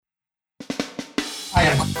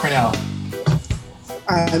I'm Cornell.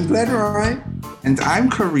 I'm Glenroy. And I'm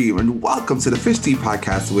Kareem, and welcome to the Fish Tea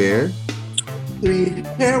Podcast, where three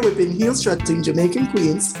hair whipping, heel strutting Jamaican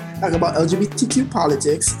queens talk about LGBTQ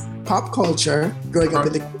politics, pop culture, growing up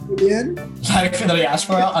in the Caribbean, Life in the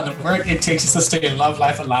diaspora, and the work it takes us to stay in love,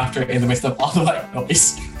 life, and laughter in the midst of all the white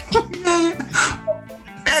noise.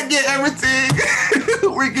 I get everything.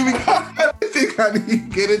 We're giving everything, honey.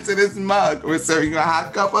 Get into this mug. We're serving a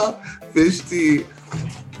hot cup of fish tea.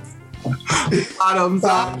 Bottoms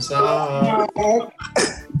up. Girl,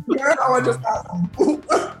 I just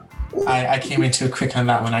I came in too quick on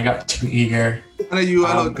that one. I got too eger.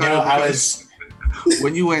 I was.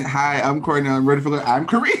 When you went, hi, I'm Cornell. I'm ready for the. I'm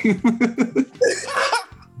Kareem.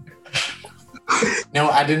 No,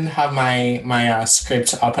 I didn't have my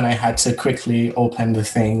script up, and I had to quickly open the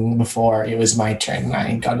thing before it was my turn. And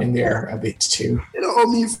I got in there a bit too. You know,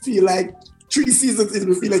 me feel like 3 seasons in,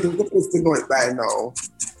 we feel like it's supposed to know it by now.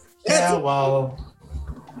 Yeah, well,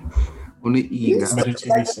 Only eager. better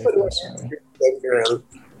to be safe than sorry.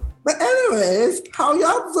 But anyways, how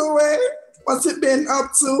y'all doing? What's it been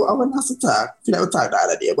up to? I wouldn't have to talk. You never talked the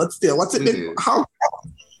other day, but still, what's it been? How?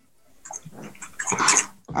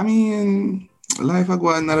 I mean, life I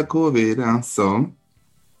go another COVID, so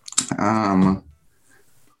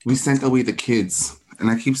we sent away the kids.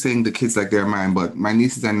 And I keep saying the kids like they're mine, but my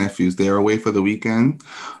nieces and nephews, they are away for the weekend.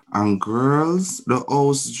 And girls, the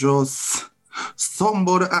house just something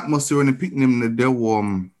about the atmosphere when they pick them, they're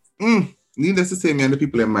warm. Needless to say, me and the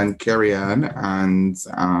people in man carry on. And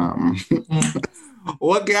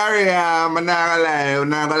what carry on? I'm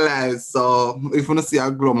not gonna lie. So if you want to see how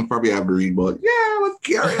glow, I'm probably have to read, but yeah, let's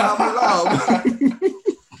carry on, my love.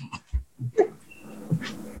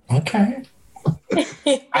 Okay.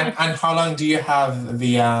 and how long do you have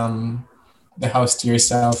the house to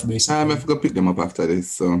yourself, basically? I have to go pick them up after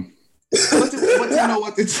this. So, but you know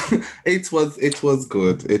what? It was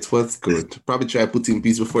good. It was good. Probably try to put in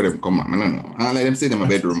peace before them come on. I don't know. I'll let them stay in my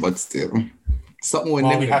bedroom, but still, something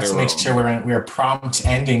when we have to make sure we're prompt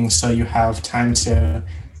ending, so you have time to,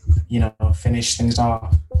 finish things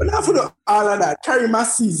off. But not for all of that. Carry my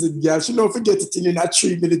season, girl. She don't forget it in that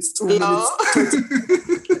 3 minutes, 2 minutes.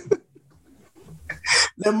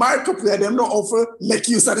 The markup there, them not offer make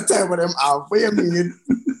use of the time when them have. What you mean?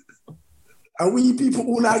 And we people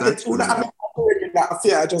who not have that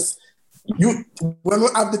affair, when we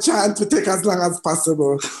have the chance to take as long as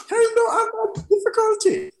possible. Harry don't have that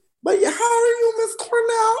difficulty. But yeah, how are you, Miss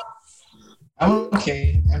Cornell? I'm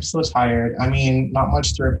okay. I'm so tired. I mean, not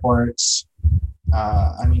much to report.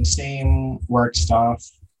 Same work stuff,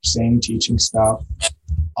 same teaching stuff.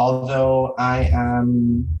 Although I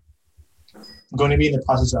am going to be in the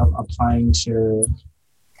process of applying to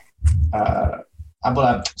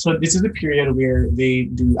Abulab. So this is the period where they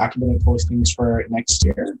do academic postings for next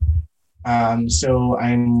year. So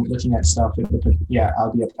I'm looking at stuff.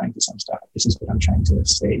 I'll be applying to some stuff. This is what I'm trying to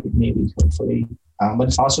say, maybe, hopefully. But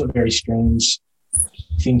it's also very strange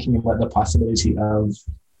thinking about the possibility of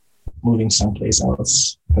moving someplace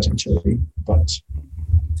else, potentially. But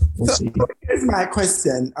we'll see. Here's my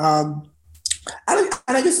question.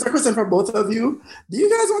 And I guess it's a question for both of you. Do you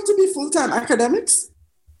guys want to be full-time academics?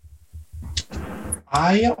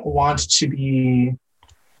 I want to be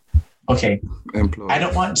employed. I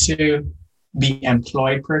don't want to be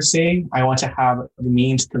employed per se. I want to have the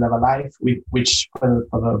means to live a life, which for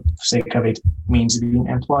the sake of it means being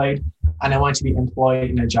employed. And I want to be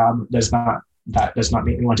employed in a job that does not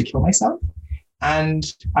make me want to kill myself. And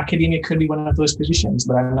academia could be one of those positions,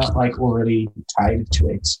 but I'm not overly tied to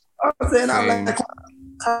it. Then I like a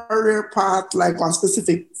career path, like one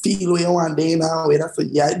specific field where you want to now. That's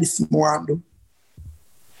this is more I do.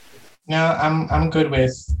 No, I'm good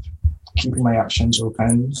with keeping my options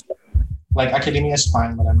open. Like academia is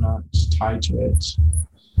fine, but I'm not tied to it.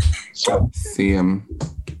 So same.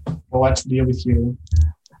 Well, what's the deal with you?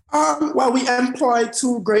 Well, we employed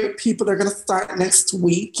 2 great people. They're gonna start next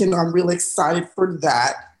week. I'm really excited for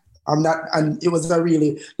that.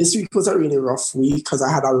 This week was a really rough week because I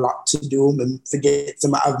had a lot to do and to get to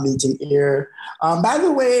my meeting here. By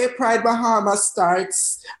the way, Pride Bahamas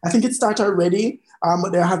starts, I think it started already.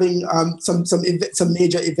 They're having some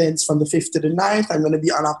major events from the 5th to the 9th. I'm going to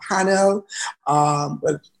be on a panel.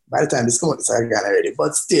 But by the time this comes, it's again already.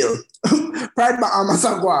 But still, Pride Bahamas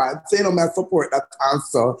are going. Say no, man, support that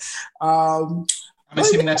answer. I'm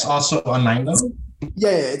assuming that's also online, though?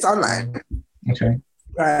 Yeah, it's online. Okay.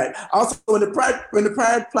 Right. Also, when the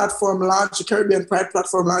Pride platform launched, the Caribbean Pride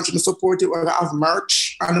platform launched, and support it, we're going to have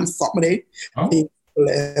merch on them Saturday. Oh.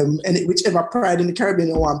 And whichever Pride in the Caribbean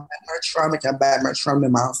you want buy merch from, you can buy merch from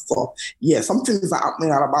them also. Yeah, some things are happening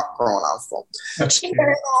in the background also. That's cute.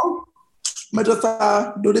 But just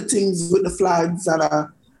do the things with the flags and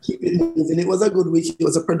keep it moving. It was a good week. It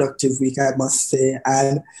was a productive week, I must say.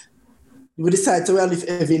 And we decided to lift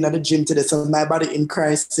heavy in the gym today, so my body in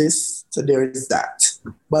crisis. So there is that.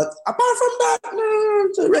 But apart from that, no,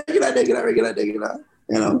 it's a regular.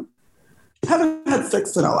 You know, haven't had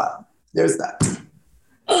sex in a while. There's that.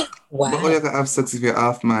 Wow. But how you can have sex if you're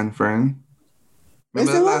off, man, friend?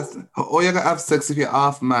 Remember the last? How you can have sex if you're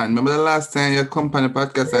off, man? Remember the last time you come on the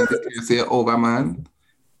podcast and you say you're over, man?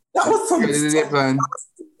 That was something.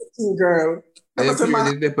 Girl. Are you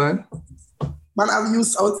really dipping? Man, I've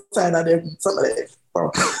used outside of them. So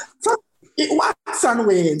it works and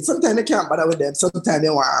wanes. Sometimes I can't bother with them. Sometimes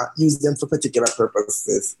I want to use them for particular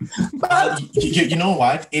purposes. But you know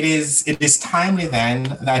what? It is timely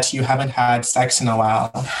then that you haven't had sex in a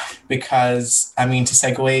while, because I mean, to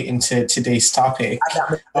segue into today's topic,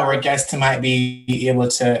 our guest might be able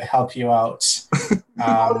to help you out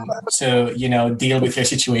to deal with your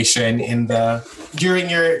situation during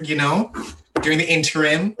the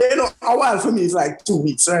interim. A while for me is like 2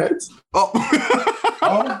 weeks, right? Oh.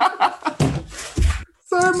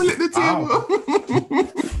 Sorry, I'm at the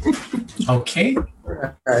table. Okay.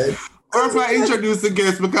 Right. Or if I introduce the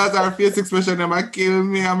guest, because our face expression them are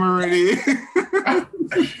killing me, I'm already.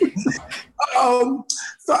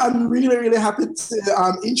 So I'm really, really happy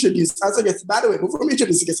to introduce as a guest. By the way, before we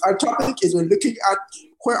introduce the guest, our topic is we're looking at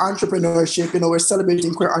queer entrepreneurship. We're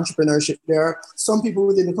celebrating queer entrepreneurship. There are some people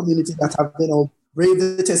within the community that have, brave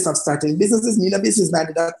the test of starting businesses, mean a business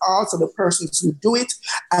minded, that also the persons who do it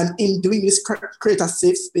and in doing this create a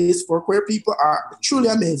safe space for queer people are truly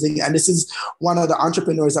amazing. And this is one of the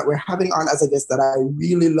entrepreneurs that we're having on as a guest that I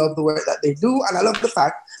really love the work that they do. And I love the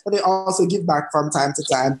fact that they also give back from time to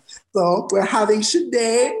time. So we're having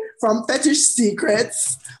Shade from Fetish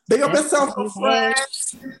Secrets. Big up yourself, my friend.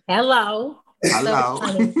 Hello.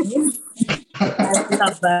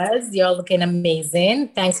 Lovers, you're looking amazing.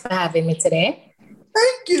 Thanks for having me today.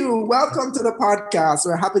 Thank you. Welcome to the podcast.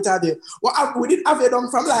 We're happy to have you. Well, we did have you done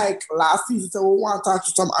from last season, so we want to talk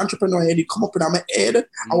to some entrepreneur and come up in my head.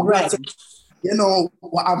 I would like to,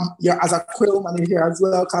 you're as a queer woman here as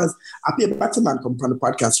well, because I pay back to man come from the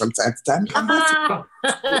podcast from time to time.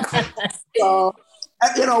 So,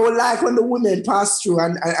 we like when the women pass through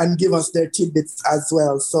and give us their tidbits as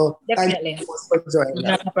well. So definitely. Thank you for joining.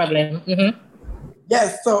 Not a problem. Mm-hmm.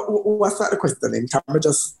 Yes, so what's that the question? Can we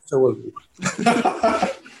just say what we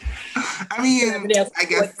I mean, I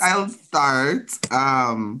guess I'll start.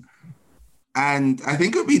 And I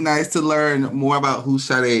think it would be nice to learn more about who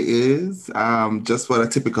Shade is, just what a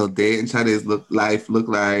typical day in Shade's life look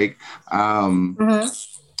like.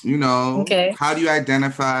 Okay. How do you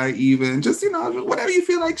identify even? Just, whatever you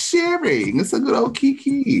feel like sharing. It's a good old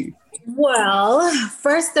kiki. Well,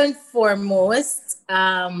 first and foremost,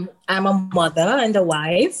 I'm a mother and a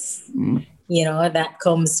wife. That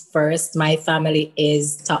comes first. My family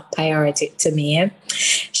is top priority to me.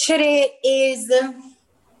 Shade is,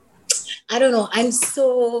 I don't know, I'm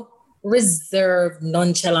so reserved,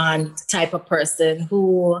 nonchalant type of person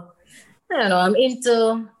who, I don't know, I'm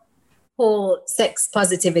into whole sex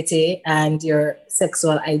positivity and your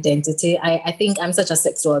sexual identity. I think I'm such a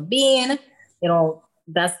sexual being,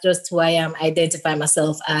 that's just who I am. I identify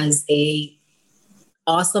myself as a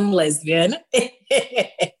awesome lesbian,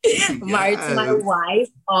 married to my wife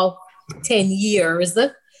of 10 years.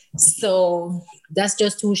 So that's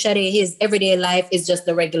just who Shade is. Everyday life is just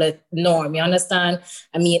the regular norm. You understand?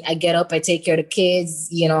 I mean, I get up, I take care of the kids,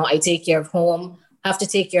 I take care of home, have to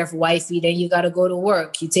take care of wifey, then you got to go to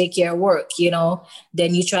work. You take care of work,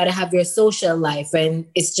 then you try to have your social life, and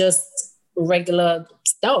it's just regular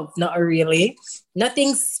stuff. Not really.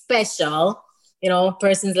 Nothing special.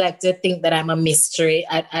 Persons like to think that I'm a mystery.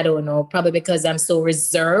 I don't know, probably because I'm so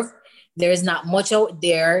reserved. There's not much out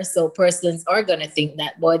there, so persons are going to think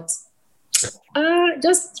that, but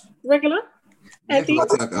just regular. I think.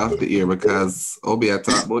 Talk off the ear because Obi I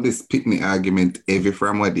talk about this picnic argument every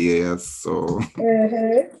from what the years, so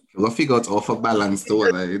we'll figure out off a balance too,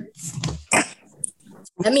 right?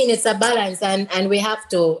 I mean, it's a balance, and we have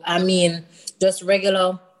to. I mean, just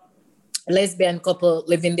regular lesbian couple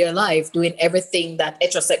living their life, doing everything that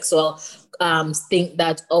heterosexual think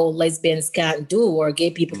that lesbians can't do or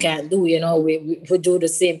gay people can't do. We do the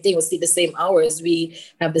same thing. We see the same hours. We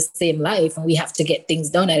have the same life, and we have to get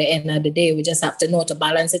things done at the end of the day. We just have to know to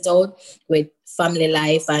balance it out with family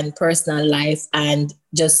life and personal life, and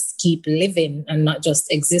just keep living and not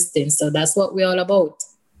just existing. So that's what we're all about.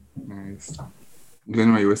 Nice.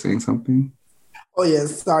 Glenn, you were saying something? Oh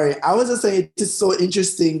yes, sorry. I was just saying it is so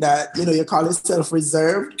interesting that you call yourself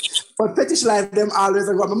reserved, but fetish life them always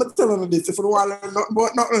go. I'm not telling you this. If you don't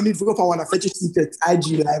want not need to go for one of fetish secrets,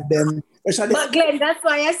 IG live them. But Glenn, that's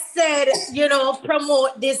why I said,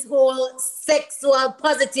 promote this whole sexual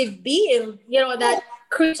positive being, that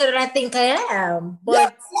creature that I think I am.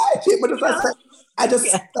 But yeah, but I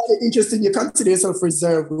just find it interesting. You consider yourself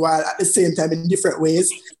reserved while at the same time in different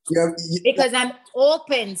ways. Because I'm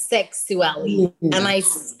open sexually and I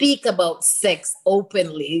speak about sex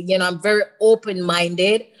openly. I'm very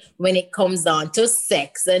open-minded when it comes down to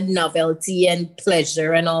sex and novelty and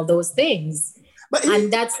pleasure and all those things.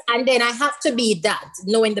 And then I have to be that,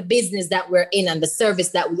 knowing the business that we're in and the service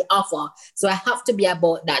that we offer. So I have to be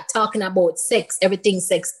about that, talking about sex, everything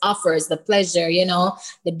sex offers, the pleasure,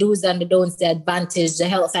 the do's and the don'ts, the advantage, the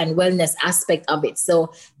health and wellness aspect of it.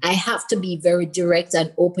 So I have to be very direct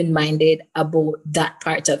and open-minded about that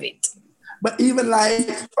part of it. But even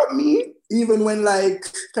for me, even when I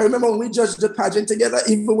remember when we judged the pageant together,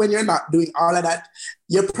 even when you're not doing all of that,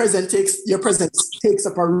 your presence takes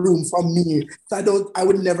up a room for me. So I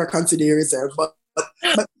would never consider you reserved. But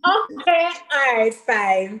okay, all right,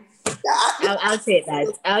 fine. Yeah, I'll take that.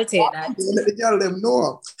 Let the girl them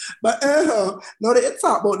know. But now that you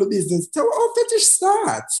talk about the business, tell how fetish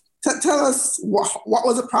starts. Tell us what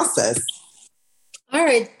was the process? All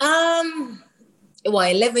right.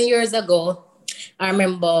 11 years ago, I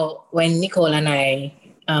remember when Nicole and I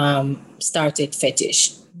started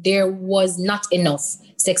Fetish, there was not enough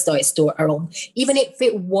sex toy store around. Even if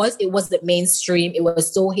it wasn't mainstream, it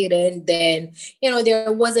was so hidden, then,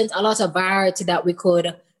 there wasn't a lot of variety that we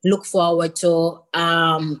could look forward to.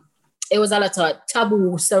 It was a lot of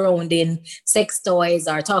taboo surrounding sex toys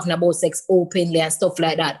or talking about sex openly and stuff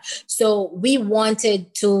like that. So we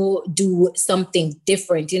wanted to do something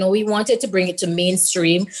different. We wanted to bring it to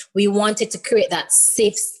mainstream. We wanted to create that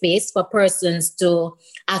safe space for persons to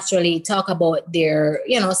actually talk about their,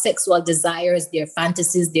 sexual desires, their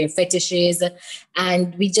fantasies, their fetishes.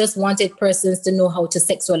 And we just wanted persons to know how to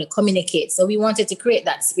sexually communicate. So we wanted to create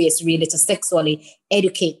that space really to sexually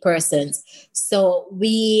educate persons. So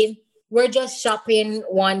we're just shopping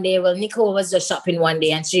one day. Well, Nicole was just shopping one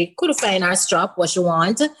day and she couldn't find her strap, what she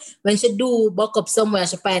want. When she do buck up somewhere,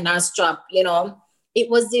 she find her strap, It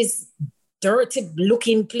was this dirty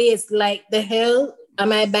looking place. Like, the hell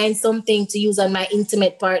am I buying something to use on my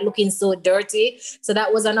intimate part looking so dirty? So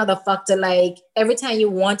that was another factor. Like, every time you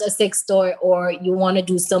want a sex toy or you want to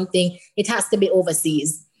do something, it has to be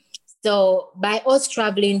overseas. So by us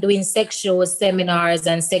traveling, doing sex shows, seminars,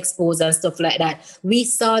 and sex pos and stuff like that, we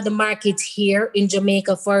saw the market here in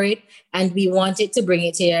Jamaica for it, and we wanted to bring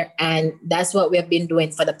it here. And that's what we have been doing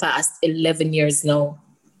for the past 11 years now.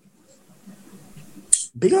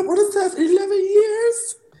 Big up on yourself, 11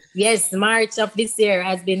 years? Yes, March of this year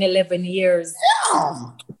has been 11 years.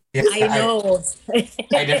 Yeah. Yes, I know.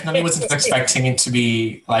 I definitely wasn't expecting it to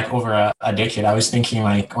be over a decade. I was thinking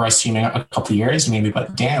or assuming a couple of years maybe,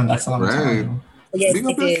 but damn, that's a long time. Yes,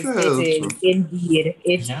 it is. Indeed.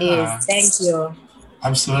 It is. Thank you.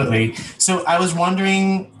 Absolutely. So I was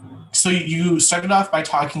wondering, so you started off by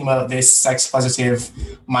talking about this sex positive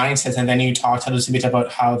mindset, and then you talked a little bit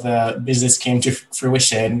about how the business came to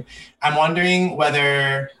fruition. I'm wondering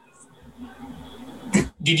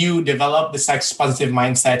did you develop the sex positive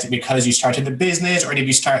mindset because you started the business, or did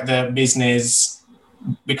you start the business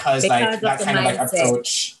because that kind of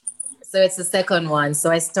approach? So it's the second one. So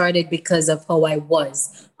I started because of how I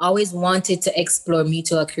was. I always wanted to explore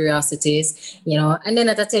mutual curiosities, and then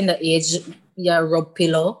at a tender age, you rub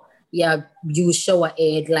pillow, you use shower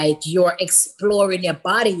head, like you're exploring your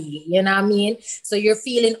body, you know what I mean? So you're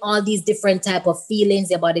feeling all these different type of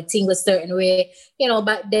feelings, your body tingles a certain way,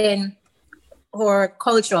 but then our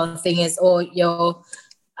cultural thing is,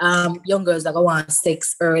 young girls that go on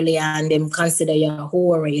sex early and them consider you a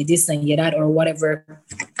whore or you this and you that or whatever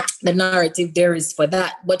the narrative there is for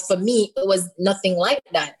that. But for me, it was nothing like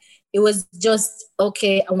that. It was just,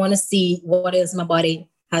 okay, I want to see what else my body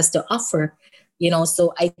has to offer.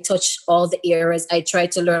 So I touched all the areas. I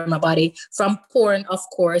tried to learn my body from porn, of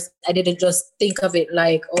course. I didn't just think of it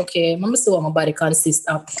like, okay, I'm going to see what my body consists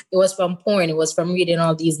of. It was from porn. It was from reading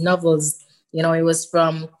all these novels. It was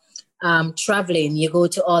from traveling. You go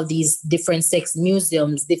to all these different sex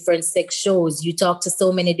museums, different sex shows. You talk to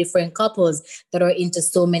so many different couples that are into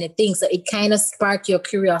so many things. So it kind of sparked your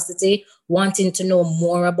curiosity, wanting to know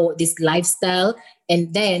more about this lifestyle.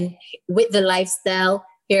 And then with the lifestyle,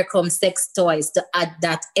 here comes sex toys to add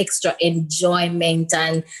that extra enjoyment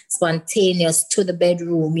and spontaneous to the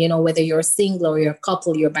bedroom, whether you're single or you're a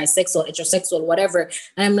couple, you're bisexual, heterosexual, whatever.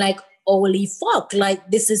 And I'm like, holy fuck, like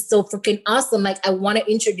this is so freaking awesome. Like I want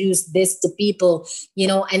to introduce this to people, you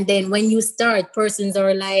know, and then when you start, persons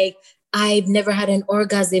are like, I've never had an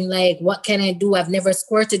orgasm. Like, what can I do? I've never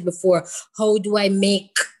squirted before. How do I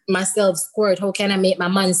make myself squirt? How can I make my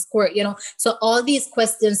man squirt? You know, so all these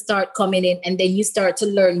questions start coming in, and then you start to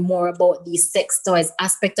learn more about the sex toys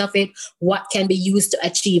aspect of it, what can be used to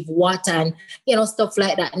achieve what, and, you know, stuff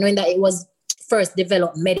like that. Knowing that it was first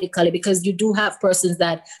developed medically, because you do have persons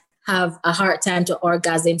that have a hard time to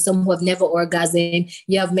orgasm, some who have never orgasmed.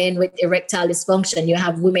 You have men with erectile dysfunction. You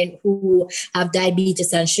have women who have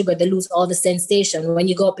diabetes and sugar. They lose all the sensation. When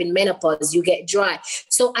you go up in menopause, you get dry.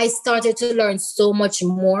 So I started to learn so much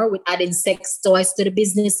more with adding sex toys to the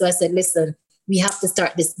business. So I said, listen, we have to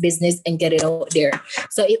start this business and get it out there.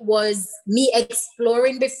 So it was me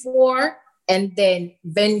exploring before and then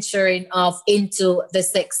venturing off into the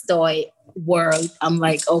sex toy world. I'm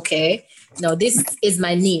like, okay, no, this is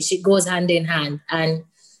my niche. It goes hand in hand. And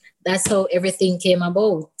that's how everything came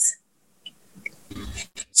about.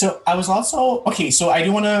 So I was also, okay, so I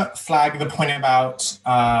do want to flag the point about,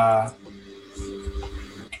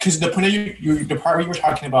 because the point that the part where you were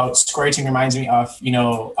talking about squirting reminds me of, you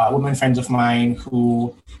know, women friends of mine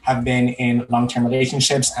who have been in long-term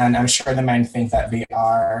relationships, and I'm sure the men think that they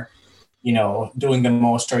are, you know, doing the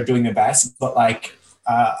most or doing the best, but like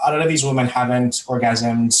a lot of these women haven't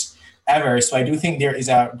orgasmed ever. So I do think there is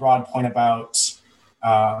a broad point about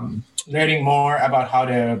learning more about how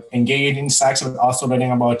to engage in sex, but also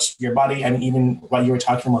learning about your body, and even what you were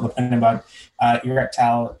talking about, the point about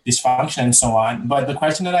erectile dysfunction and so on. But the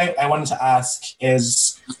question that I wanted to ask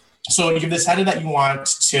is, so you've decided that you want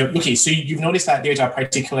to, okay, so you've noticed that there's a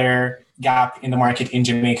particular gap in the market in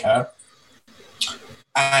Jamaica.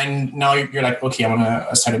 And now you're like, okay, I want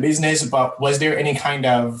to start a business. But was there any kind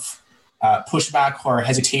of pushback or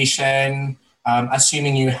hesitation,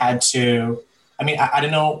 assuming you had to, I mean, I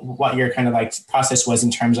don't know what your kind of like process was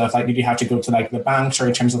in terms of like, did you have to go to like the banks, or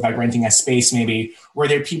in terms of like renting a space maybe? Were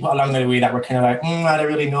there people along the way that were kind of like, I don't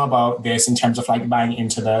really know about this in terms of like buying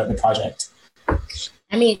into the project?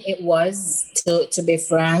 I mean, it was, to be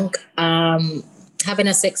frank, having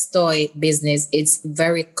a sex toy business, it's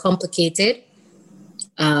very complicated.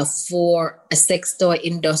 For a sex toy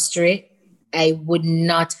industry, I would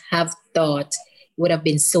not have thought it would have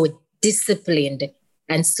been so disciplined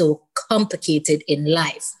and so complicated in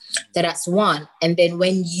life. So that's one. And then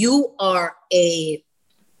when you are a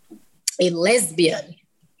lesbian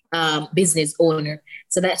business owner,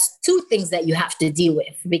 so that's two things that you have to deal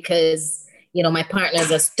with, because, you know, my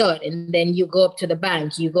partner's a stud, and then you go up to the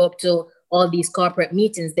bank, you go up to all these corporate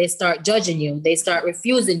meetings, they start judging you, they start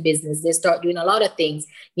refusing business, they start doing a lot of things,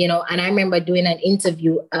 you know. And I remember doing an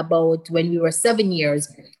interview about when we were 7 years,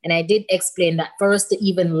 and I did explain that for us to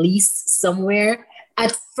even lease somewhere,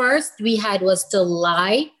 at first we had was to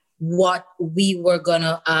lie what we were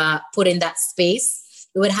gonna put in that space.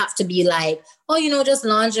 It would have to be like, oh, you know, just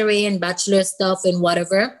lingerie and bachelor stuff and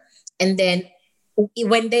whatever. And then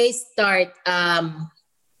when they start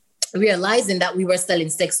realizing that we were selling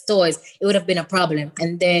sex toys, it would have been a problem.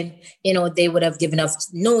 And then, you know, they would have given us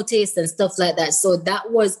notice and stuff like that. So that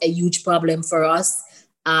was a huge problem for us.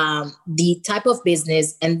 The type of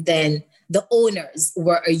business, and then the owners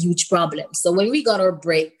were a huge problem. So when we got our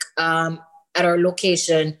break at our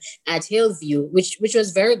location at Hillview, which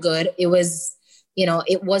was very good, it was, you know,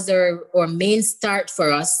 it was our main start for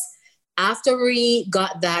us. After we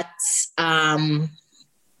got that,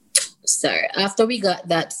 after we got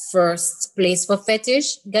that first place for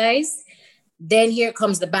fetish, guys, then here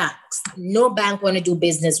comes the banks. No bank want to do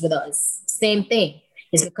business with us. Same thing.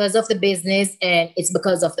 It's because of the business, and it's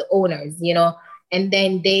because of the owners, you know. And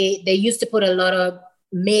then they used to put a lot of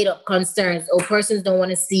made up concerns. Oh, persons don't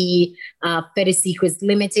want to see Fetish Secrets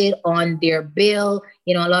Limited on their bill.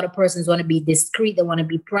 You know, a lot of persons want to be discreet. They want to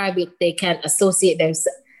be private. They can't associate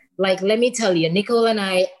themselves. Like, let me tell you, Nicole and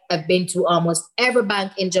I have been to almost every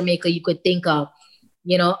bank in Jamaica you could think of,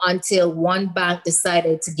 you know, until one bank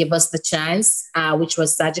decided to give us the chance, which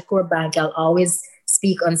was Sagicor Bank. I'll always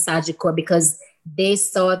speak on Sagicor because they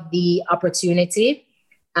saw the opportunity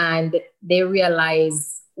and they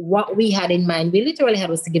realized what we had in mind. We literally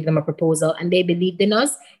had was to give them a proposal, and they believed in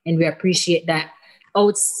us, and we appreciate that.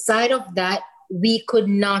 Outside of that, we could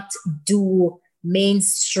not do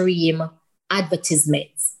mainstream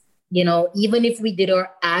advertisements. You know, even if we did our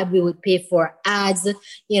ad, we would pay for ads,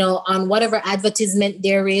 you know, on whatever advertisement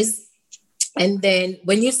there is. And then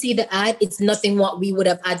when you see the ad, it's nothing what we would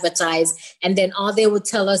have advertised. And then all they would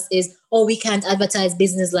tell us is, oh, we can't advertise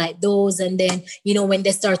business like those. And then, when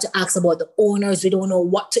they start to ask about the owners, we don't know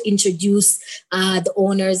what to introduce the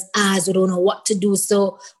owners as, we don't know what to do.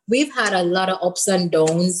 So we've had a lot of ups and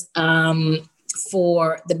downs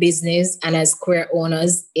for the business. And as queer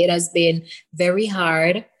owners, it has been very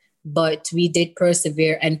hard, but we did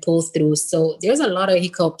persevere and pull through. So there's a lot of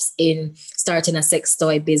hiccups in starting a sex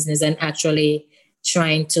toy business and actually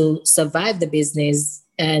trying to survive the business.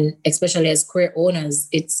 And especially as queer owners,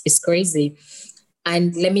 it's crazy.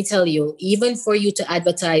 And let me tell you, even for you to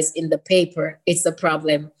advertise in the paper, it's a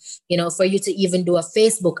problem. For you to even do a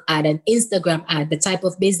Facebook ad, an Instagram ad, the type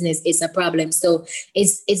of business, it's a problem. So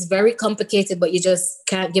it's very complicated, but you just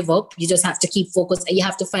can't give up. You just have to keep focused, and you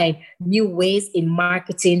have to find new ways in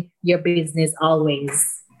marketing your business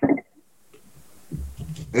always.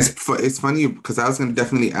 It's funny because I was going to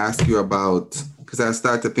definitely ask you about, because I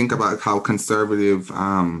started to think about how conservative,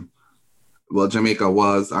 Jamaica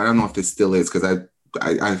was. I don't know if it still is, because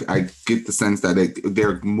I get the sense that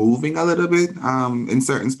they're moving a little bit in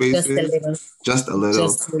certain spaces. Just a little.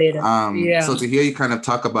 Yeah. So to hear you kind of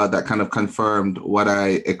talk about that kind of confirmed what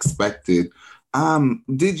I expected.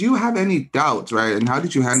 Did you have any doubts, right? And how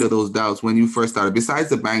did you handle those doubts when you first started? Besides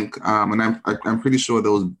the bank, and I'm pretty sure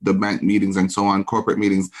the bank meetings and so on, corporate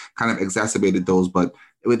meetings kind of exacerbated those, but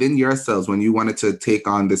within yourselves, when you wanted to take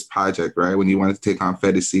on this project, right? When you wanted to take on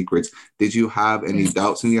Fetish Secrets, did you have any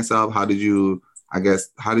doubts in yourself? How did you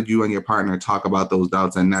and your partner talk about those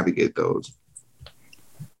doubts and navigate those?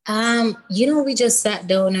 We just sat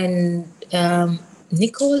down, and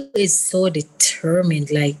Nicole is so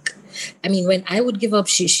determined. When I would give up,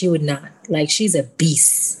 she would not. She's a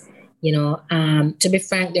beast, To be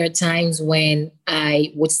frank, there are times when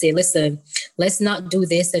I would say, listen, let's not do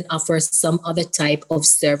this and offer some other type of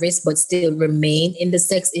service, but still remain in the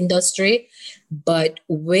sex industry. But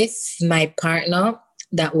with my partner,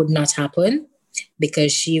 that would not happen,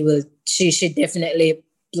 because she should definitely,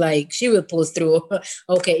 she will pull through.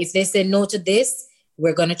 Okay, if they say no to this,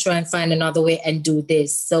 we're going to try and find another way and do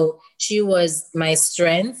this. So she was my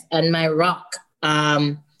strength and my rock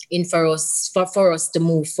for us to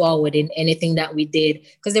move forward in anything that we did.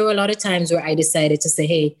 Because there were a lot of times where I decided to say,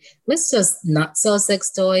 hey, let's just not sell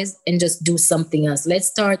sex toys and just do something else. Let's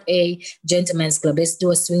start a gentleman's club. Let's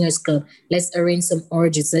do a swingers club. Let's arrange some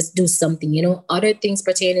orgies. Let's do something, other things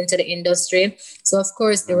pertaining to the industry. So of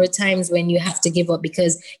course, there were times when you have to give up,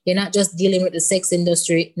 because you're not just dealing with the sex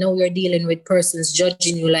industry. No, you're dealing with persons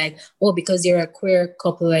judging you because you're a queer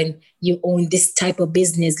couple and you own this type of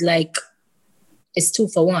business, it's 2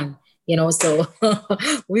 for 1, so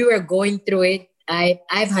we were going through it.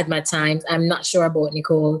 I've had my times. I'm not sure about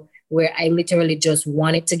Nicole, where I literally just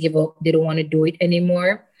wanted to give up, didn't want to do it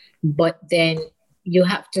anymore. But then we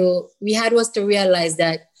had to realize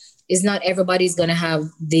that it's not everybody's going to have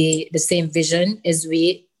the same vision as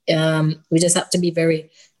we. We just have to be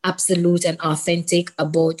very absolute and authentic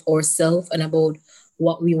about ourselves and about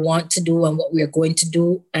what we want to do and what we're going to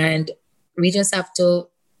do. And we just have to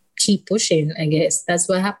keep pushing, I guess. That's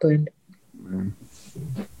what happened.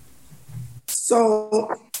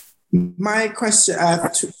 So my question, I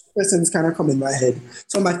have 2 questions kind of come in my head.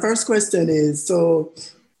 So my first question is, so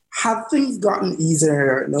have things gotten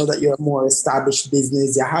easier now that you're a more established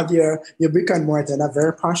business? You have your brick and mortar in a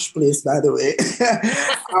very posh place, by the way.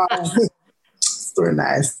 So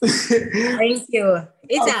nice. Thank you.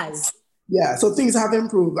 It has. Yeah, so things have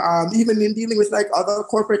improved, even in dealing with other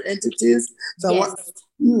corporate entities. So yes.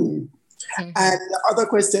 And the other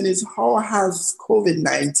question is, how has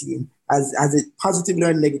COVID-19, has it positively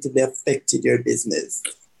or negatively affected your business?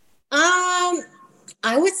 I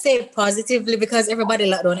would say positively, because everybody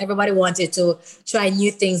locked down. Everybody wanted to try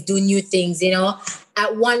new things, do new things,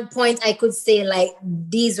 At one point, I could say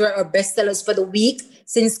these were our best sellers for the week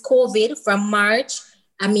since COVID from March.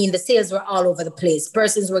 The sales were all over the place.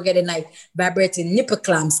 Persons were getting vibrating nipple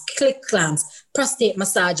clamps, click clamps, prostate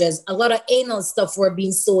massages. A lot of anal stuff were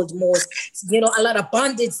being sold most, a lot of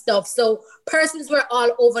bondage stuff. So persons were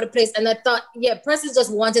all over the place. And I thought, persons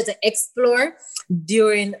just wanted to explore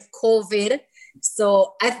during COVID.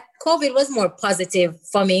 So COVID was more positive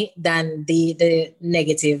for me than the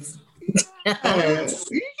negative.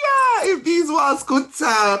 If these walls could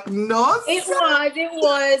talk, no? It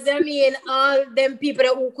was. All them people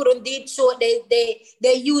who couldn't do show,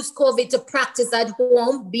 they used COVID to practice at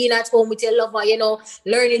home, being at home with your lover,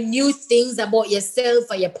 learning new things about yourself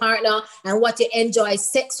or your partner and what you enjoy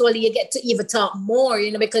sexually. You get to even talk more,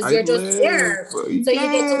 because you're just there. So you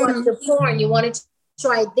get to watch the porn. You want to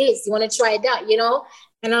try this, you want to try that,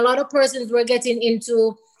 And a lot of persons were getting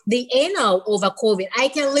into the anal over COVID. I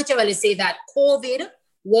can literally say that COVID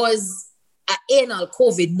was an anal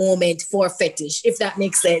COVID moment for fetish, if that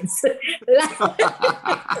makes sense.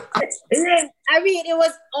 I mean, it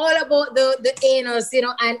was all about the anals, you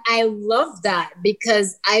know, and I love that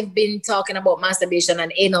because I've been talking about masturbation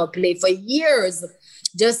and anal play for years.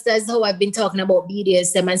 Just as how I've been talking about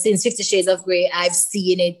BDSM, and since 50 Shades of Grey, I've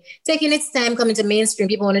seen it taking its time coming to mainstream.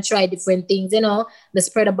 People want to try different things, you know, the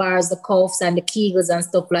spreader bars, the cuffs, and the Kegels and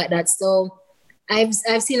stuff like that. So I've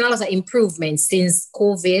seen a lot of improvements since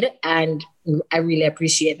COVID, and I really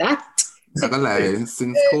appreciate that. Not gonna lie,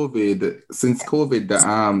 since COVID,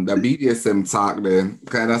 the BDSM talk then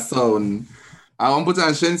kind of sound. I want to put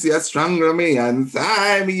on Shensi as stronger me and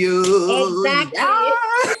I'm you. Exactly. Yeah.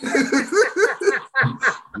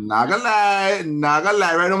 Not gonna lie. Right now,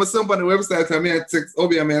 I'm on the website. I mean, I text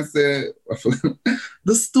Obi and say,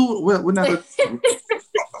 the stool. We never.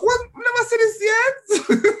 What? We never see this yet.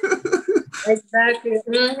 Exactly.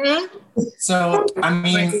 Mm-hmm. So, I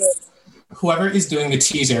mean, whoever is doing the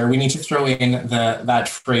teaser, we need to throw in that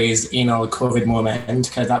phrase, you know, COVID moment,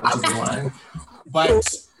 because that was the one. But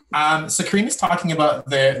so Karine is talking about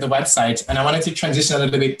the website, and I wanted to transition a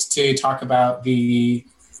little bit to talk about the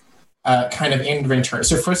kind of inventory.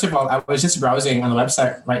 So first of all, I was just browsing on the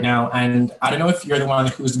website right now, and I don't know if you're the one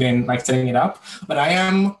who's been like setting it up, but I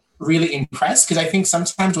am really impressed because I think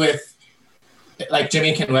sometimes with like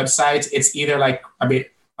Jamaican websites, it's either like a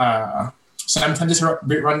bit sometimes it's a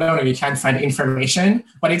bit rundown or you can't find information,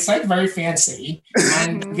 but it's like very fancy,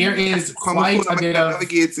 and there is quite a bit of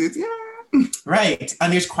right,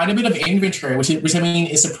 and there's quite a bit of inventory, which I mean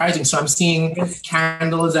is surprising. So I'm seeing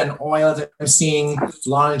candles and oils, I'm seeing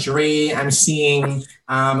lingerie, I'm seeing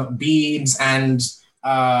beads and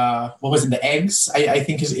what was it? The eggs, I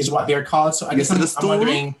think is what they're called. So I guess I'm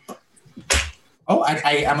wondering. Oh,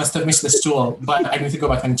 I must have missed the stool, but I need to go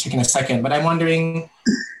back and check in a second. But I'm wondering,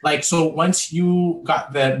 like, so once you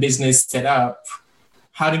got the business set up,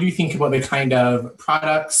 how did you think about the kind of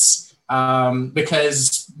products?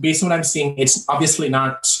 Because based on what I'm seeing, it's obviously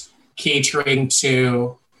not catering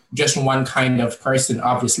to just one kind of person,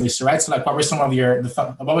 obviously. So, right. So, like, what were some of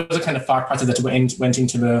what was the kind of thought process that went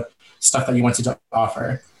into the stuff that you wanted to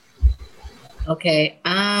offer? Okay.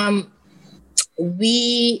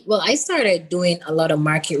 I started doing a lot of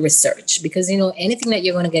market research because, you know, anything that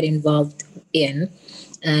you're going to get involved in,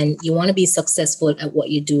 and you want to be successful at what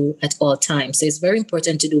you do at all times. So it's very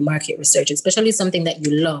important to do market research, especially something that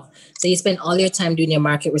you love. So you spend all your time doing your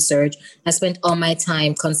market research. I spent all my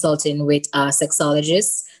time consulting with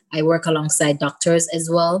sexologists. I work alongside doctors as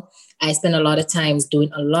well. I spend a lot of times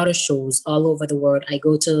doing a lot of shows all over the world. I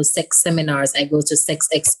go to sex seminars. I go to sex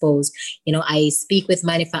expos. You know, I speak with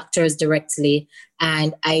manufacturers directly,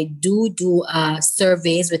 and I do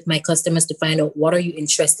surveys with my customers to find out what are you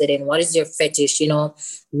interested in? What is your fetish? You know,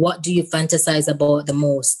 what do you fantasize about the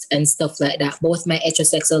most and stuff like that. Both my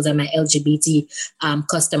heterosexuals and my LGBT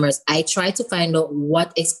customers, I try to find out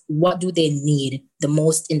what do they need the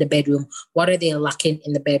most in the bedroom? What are they lacking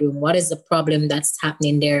in the bedroom? What is the problem that's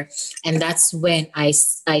happening there? And that's when I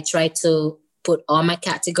try to put all my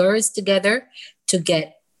categories together to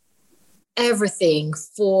get everything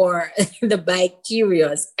for the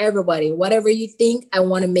bi-curious, everybody. Whatever you think, I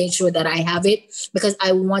want to make sure that I have it because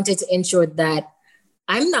I wanted to ensure that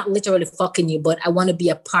I'm not literally fucking you, but I want to be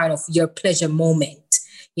a part of your pleasure moment.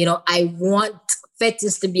 You know, I want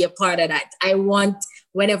fetish to be a part of that. I want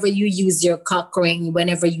whenever you use your cock ring,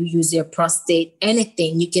 whenever you use your prostate,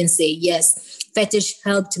 anything, you can say, yes, fetish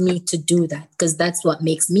helped me to do that because that's what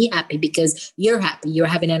makes me happy because you're happy. You're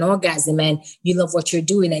having an orgasm and you love what you're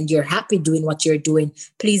doing and you're happy doing what you're doing,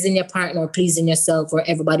 pleasing your partner, pleasing yourself, or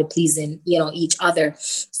everybody pleasing, you know, each other.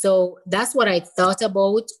 So that's what I thought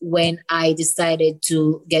about when I decided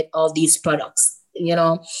to get all these products. You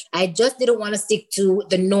know, I just didn't want to stick to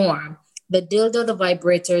the norm, the dildo, the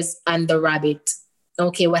vibrators, and the rabbit.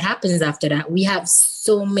 Okay, what happens after that? We have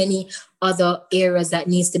so many other areas that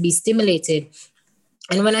needs to be stimulated.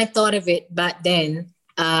 And when I thought of it back then,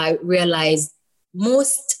 I realized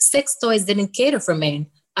most sex toys didn't cater for men.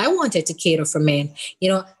 I wanted to cater for men. You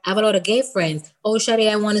know, I have a lot of gay friends. Oh, Shade,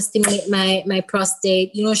 I want to stimulate my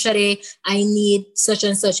prostate. You know, Shade, I need such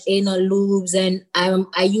and such anal lubes, and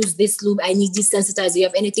I use this lube. I need desensitizer. Do you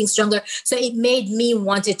have anything stronger? So it made me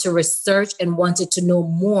wanted to research and wanted to know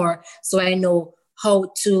more, so I know how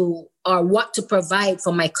to or what to provide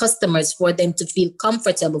for my customers for them to feel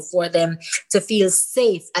comfortable, for them to feel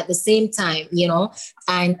safe at the same time, you know,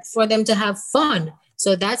 and for them to have fun.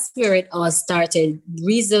 So that's where it all started.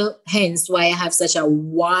 Reason, hence why I have such a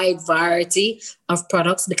wide variety of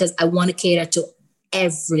products, because I want to cater to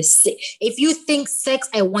if you think sex,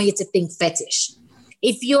 I want you to think fetish.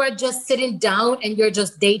 If you're just sitting down and you're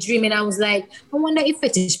just daydreaming, I was like, I wonder if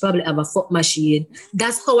fetish probably have a foot machine.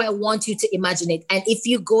 That's how I want you to imagine it. And if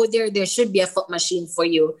you go there, there should be a foot machine for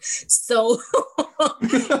you. So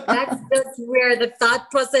that's just where the thought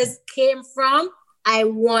process came from. I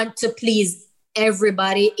want to please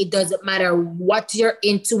everybody. It doesn't matter what you're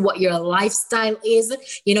into, what your lifestyle is.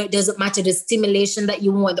 It doesn't matter the stimulation that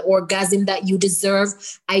you want, the orgasm that you deserve.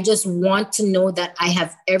 I just want to know that I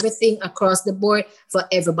have everything across the board for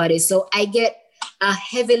everybody. So I get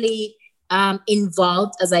heavily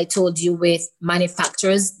involved, as I told you, with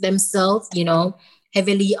manufacturers themselves,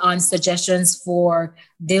 heavily on suggestions for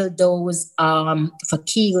dildos, for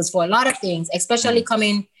Kegels, for a lot of things, especially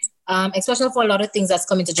for a lot of things that's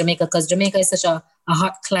coming to Jamaica, because Jamaica is such a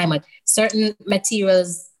hot climate. Certain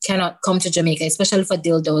materials cannot come to Jamaica, especially for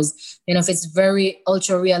dildos. If it's very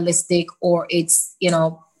ultra realistic or it's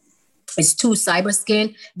too cyber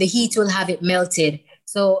skin, the heat will have it melted.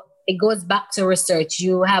 So it goes back to research.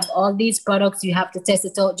 You have all these products, you have to test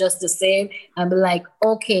it out just the same and be like,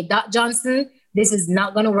 okay, Doc Johnson, this is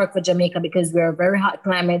not going to work for Jamaica because we're a very hot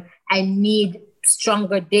climate. I need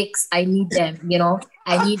stronger dicks. I need them,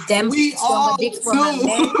 I need them stronger dicks for my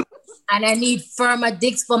men, and I need firmer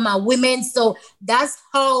dicks for my women. So that's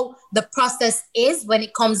how the process is when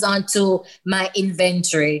it comes on to my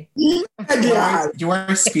inventory. Yeah. You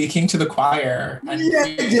are speaking to the choir. And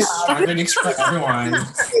Stronger dicks for everyone.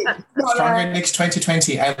 Stronger dicks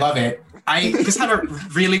 2020. I love it. I just have a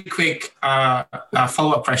really quick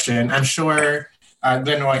follow-up question. I'm sure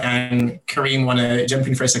Glenroy and Karine want to jump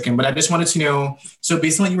in for a second, but I just wanted to know, so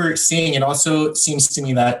based on what you were saying, it also seems to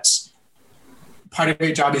me that part of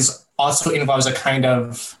your job also involves a kind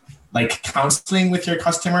of like counseling with your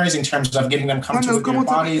customers in terms of getting them comfortable with their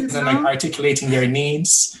bodies and like articulating their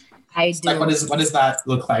needs. I do. Like, what does that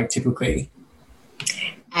look like typically?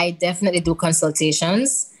 I definitely do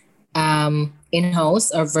consultations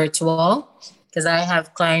in-house or virtual, because I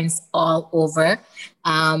have clients all over.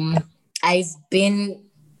 I've been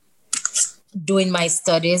doing my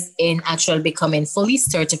studies in actually becoming fully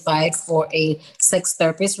certified for a sex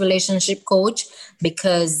therapist relationship coach,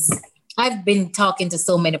 because I've been talking to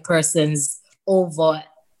so many persons over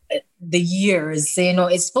the years.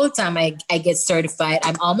 It's full time. I get certified.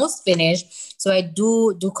 I'm almost finished. So I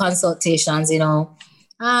do consultations,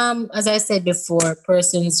 as I said before,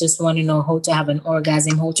 persons just want to know how to have an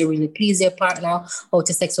orgasm, how to really please their partner, how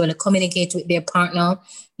to sexually communicate with their partner,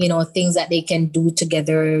 things that they can do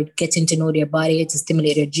together, getting to know their body, to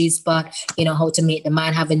stimulate their G-spot, how to make the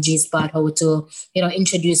man have a G-spot, how to,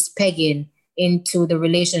 introduce pegging into the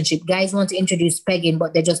relationship. Guys want to introduce pegging,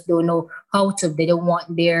 but they just don't know how to. They don't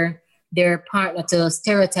want their partner to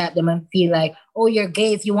stereotype them and feel like, oh, you're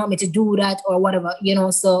gay if you want me to do that or whatever,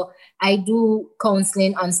 so I do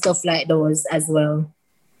counseling on stuff like those as well.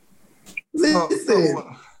 Listen,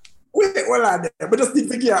 wait, hold on there. But just need to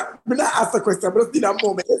figure, but not ask the question, but just need a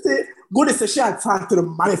moment. They say, go to say, talk to the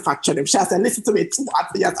manufacturer. Them. She said, listen to me 2 or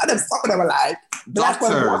 3 years. And then some of them were like,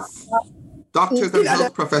 Doctors and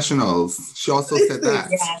health professionals. She also said that.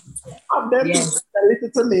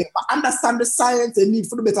 Listen to me. I understand the science and need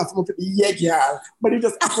for the better for the girl. But you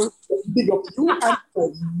just have to big up you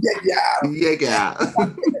and girl.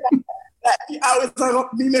 I always talk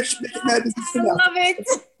about me, make my business. I love it.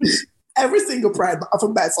 Every single pride, I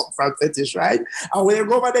often buy something from fetish, right? And when you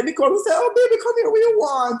go over there, they come and say, oh, baby, come here, what you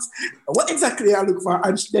want? What exactly I look for?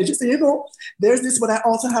 And they just say, there's this, but I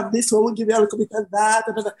also have this, so we'll give you a little bit of that.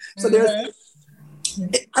 So there's,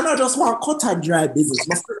 and I just want cut and dry business.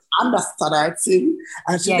 Must understand that thing.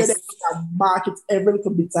 And she can market every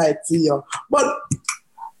little bit I see you. But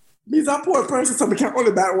these are poor person, so we can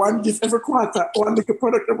only buy one gift every quarter, one little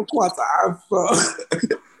product every quarter.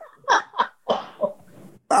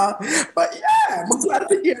 But yeah, I'm glad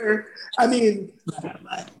to hear. I mean,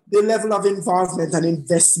 the level of involvement and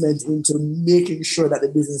investment into making sure that the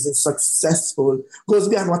business is successful goes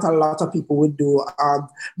beyond what a lot of people would do. I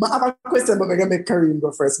have a question, but I'm going to make Karine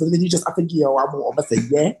go first. But then you just have to give one more. I'm going to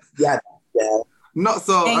say, yeah. No,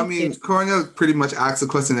 so Thank you. Cornelia pretty much asked a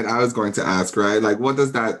question that I was going to ask, right? Like, what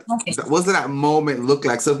does that moment look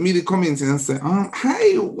like? So, if me to come in and say,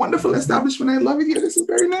 "Hey, wonderful establishment, I love it here. This is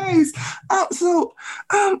very nice." I don't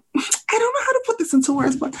know how to put this into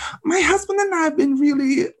words, but my husband and I have been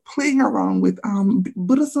really playing around with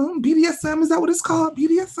Buddhism, BDSM. Is that what it's called?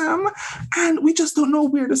 BDSM, and we just don't know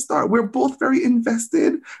where to start. We're both very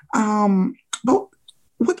invested. But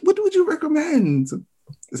what would you recommend?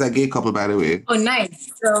 It's a gay couple, by the way. Oh, nice.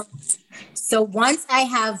 So once I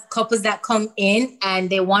have couples that come in and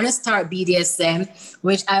they want to start BDSM,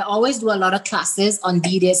 which I always do a lot of classes on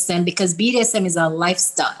BDSM because BDSM is a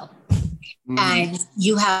lifestyle. And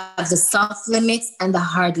you have the soft limits and the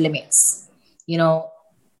hard limits. You know,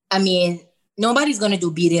 I mean, nobody's going to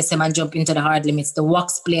do BDSM and jump into the hard limits, the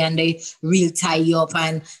wax play and the real tie you up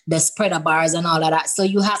and the spreader bars and all of that. So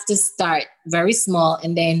you have to start very small,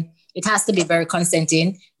 and then it has to be very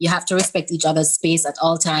consenting. You have to respect each other's space at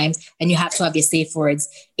all times, and you have to have your safe words.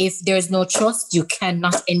 If there's no trust, you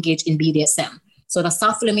cannot engage in BDSM. So the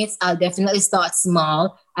soft limits, I'll definitely start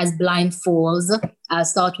small as blindfolds. I'll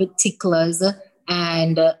start with ticklers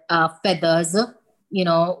and feathers, you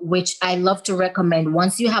know, which I love to recommend.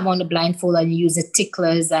 Once you have on the blindfold and you use the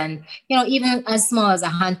ticklers and, you know, even as small as a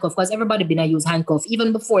handcuff, because everybody been use handcuff.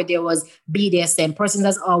 Even before there was BDSM, persons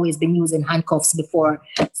has always been using handcuffs before.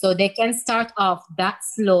 So they can start off that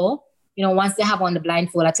slow. You know, once they have on the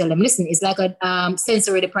blindfold, I tell them, listen, it's like a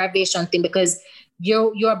sensory deprivation thing because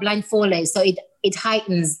you're blindfolded. So it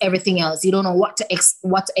heightens everything else. You don't know what to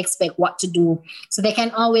expect, what to do. So they can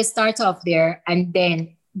always start off there and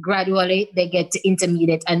then gradually they get to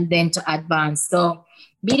intermediate and then to advanced. So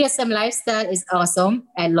BDSM lifestyle is awesome.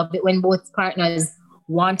 I love it when both partners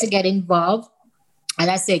want to get involved. And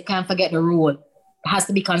I say, can't forget the rule. It has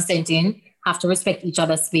to be consenting, have to respect each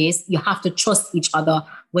other's space. You have to trust each other.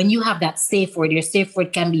 When you have that safe word, your safe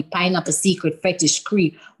word can be pineapple, secret, fetish,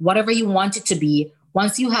 cree, whatever you want it to be.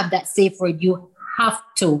 Once you have that safe word, you have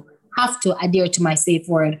to adhere to my safe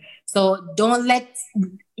word. So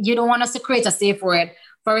you don't want us to create a safe word.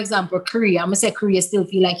 For example, Cree, I'm going to say Cree, you still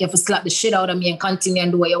feel like you have to slap the shit out of me and continue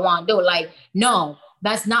and do what you want to do. Like, no,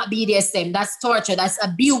 that's not BDSM. That's torture. That's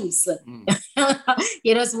abuse.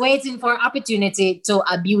 You're just waiting for an opportunity to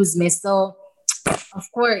abuse me. So,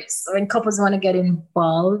 of course, when couples want to get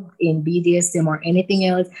involved in BDSM or anything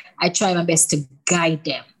else, I try my best to guide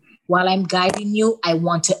them. While I'm guiding you, I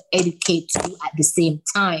want to educate you at the same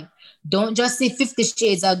time. Don't just say 50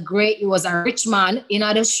 Shades of Grey. It was a rich man in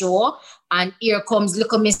the show. And here comes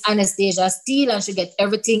little Miss Anastasia Steele, and she get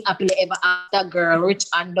everything happily ever after, girl, rich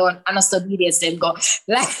and done, and also BDSM go.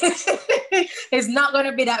 Like, it's not going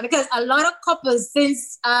to be that, because a lot of couples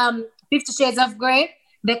since 50 Shades of Grey,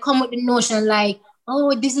 they come with the notion like,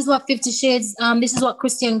 oh, this is what 50 Shades, this is what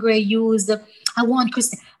Christian Grey used. I want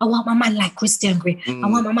my man like Christian Grey. I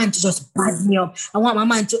want my man to just bad me up. I want my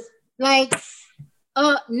man to, like,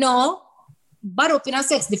 no. Bad up in a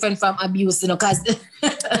sex different from abuse, you know, because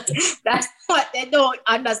that's what they don't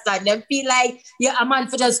understand. They feel like, yeah, a man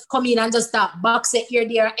for just come in and just start boxing here,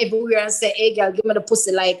 there, everywhere and say, hey, girl, give me the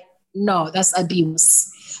pussy. Like, no, that's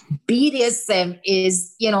abuse. BDSM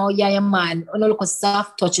is, you know, yeah, your man, you know, look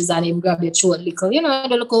soft touches and him grab your throat, little, you know,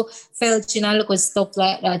 the little felching and little stuff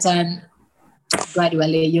like that, and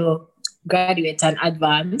gradually you graduate and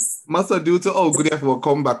advance. Must I do to good if we'll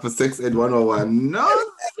come back for Sex Ed 101? No.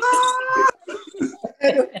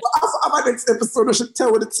 Our next episode, I should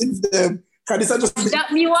tell what it is them. That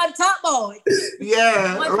me want to talk about.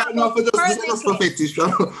 Yeah, right now for just for fetish.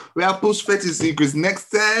 We have push fetish secrets. Next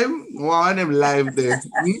time, one of them live there.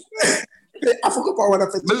 I forgot about what I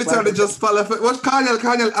fetish. Military just follow. What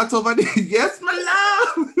Colonel at over there? Yes, my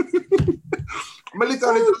love.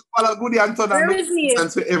 Military just follow Goody and turn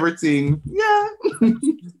and to everything. Yeah.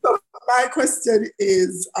 So my question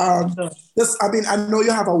is, I know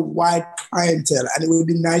you have a wide clientele, and it would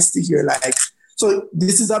be nice to hear, like, so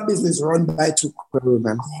this is a business run by two queer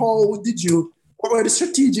women. What were the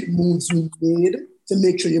strategic moves you made to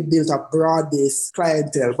make sure you built a broad-based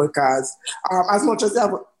clientele? Because as much as you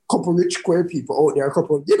have a couple rich queer people out there, a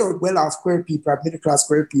couple, you know, well-off queer people, middle-class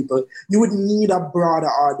queer people, you would need a broader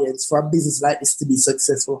audience for a business like this to be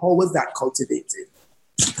successful. How was that cultivated?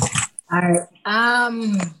 All right.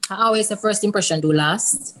 Always the first impression do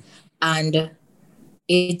last, and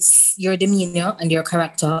it's your demeanor and your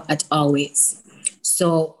character at always.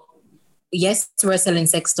 So yes, we're selling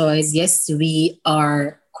sex toys. Yes, we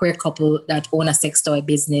are queer couple that own a sex toy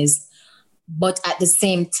business. But at the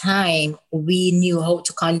same time, we knew how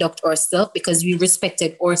to conduct ourselves because we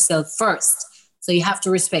respected ourselves first. So you have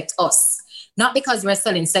to respect us. Not because we're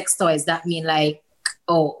selling sex toys, that mean like,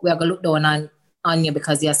 oh, we're going to look down on you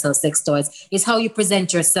because you sell sex toys. It's how you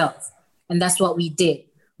present yourself. And that's what we did.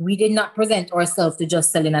 We did not present ourselves to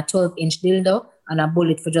just selling a 12-inch dildo and a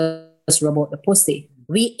bullet for just rub out the pussy.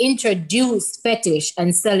 We introduced fetish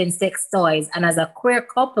and selling sex toys. And as a queer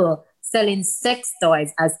couple selling sex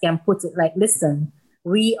toys, as can put it like, listen,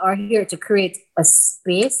 we are here to create a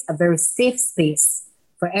space, a very safe space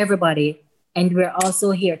for everybody. And we're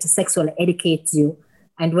also here to sexually educate you.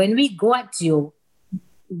 And when we go at you,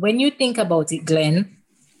 when you think about it, Glenn,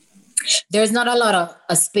 there's not a lot of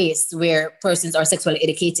a space where persons are sexually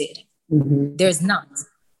educated. Mm-hmm. There's not.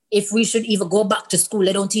 If we should even go back to school,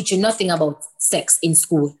 they don't teach you nothing about sex in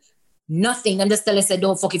school. Nothing. Them just tell us,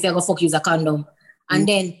 don't fuck if you're going to fuck, use a condom. And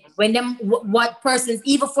then when them, what persons,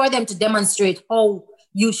 even for them to demonstrate how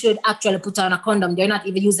you should actually put on a condom, they're not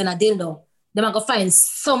even using a dildo. They're going to find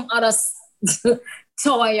some other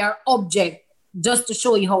toy or object just to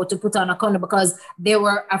show you how to put on a condom because they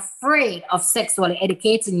were afraid of sexually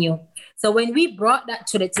educating you. So when we brought that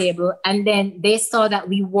to the table and then they saw that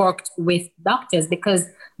we worked with doctors because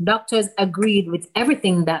doctors agreed with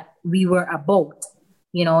everything that we were about.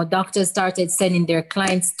 You know, doctors started sending their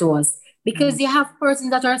clients to us because you have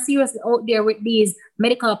persons that are seriously out there with these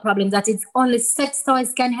medical problems that it's only sex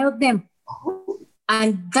toys can help them.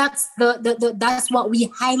 And that's that's what we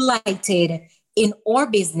highlighted in our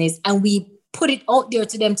business. And we put it out there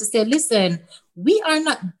to them to say, listen, we are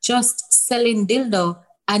not just selling dildo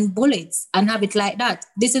and bullets and have it like that.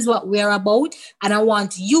 This is what we're about. And I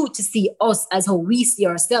want you to see us as how we see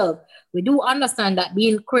ourselves. We do understand that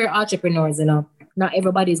being queer entrepreneurs, you know, not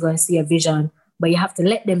everybody's going to see a vision, but you have to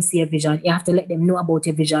let them see a vision. You have to let them know about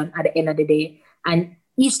your vision at the end of the day. And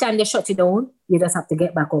each time they shut you down, you just have to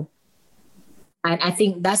get back up. And I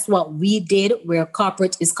think that's what we did where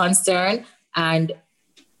corporate is concerned. And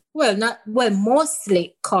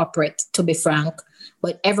mostly corporate, to be frank,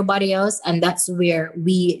 but everybody else. And that's where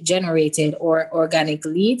we generated our organic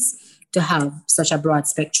leads to have such a broad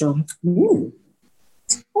spectrum. Ooh.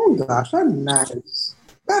 Oh gosh, that's nice.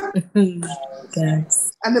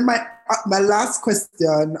 Yes. And then my last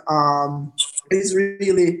question is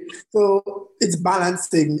really, so it's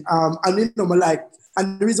balancing. And you know, like,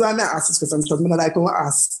 and the reason why I'm not asking this question is because I'm like, I want to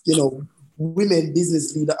ask, you know, women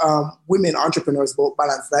business leader, women entrepreneurs about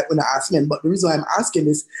balance, like when I ask men. But the reason why I'm asking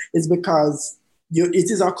this is because it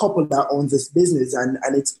is a couple that owns this business, and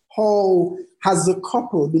it's how has the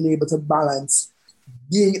couple been able to balance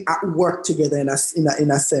being at work together in a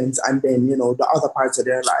sense, and then, you know, the other parts of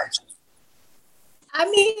their life. I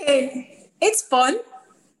mean, it's fun.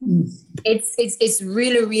 It's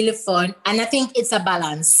really, really fun. And I think it's a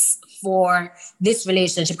balance for this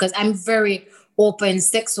relationship because I'm very open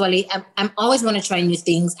sexually. I'm always want to try new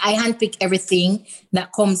things. I handpick everything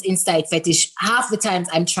that comes inside fetish. Half the times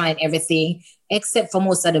I'm trying everything, except for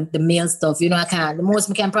most of the male stuff. You know, the most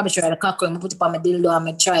I can probably try the cock ring, put it on my dildo, I'm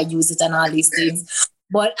going to try use it and all these things.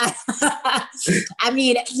 But I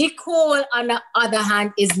mean, Nicole, on the other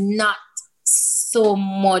hand, is not so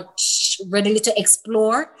much ready to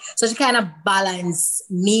explore. So she kind of balance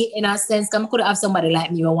me in a sense. I could have somebody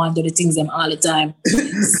like me who want to do the things them all the time.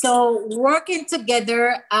 So working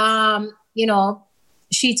together, you know,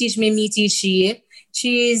 she teach me teach she.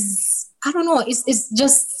 She's, I don't know, it's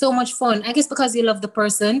just so much fun. I guess because you love the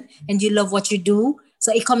person and you love what you do.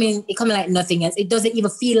 So it coming like nothing else. It doesn't even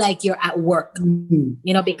feel like you're at work,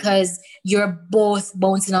 you know, because you're both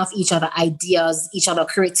bouncing off each other ideas, each other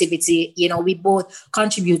creativity. You know, we both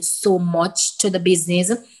contribute so much to the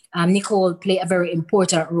business. Nicole play a very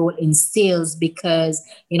important role in sales because,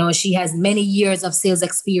 you know, she has many years of sales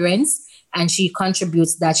experience and she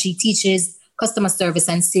contributes that. She teaches customer service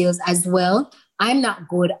and sales as well. I'm not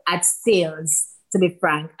good at sales, to be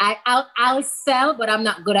frank. I'll sell, but I'm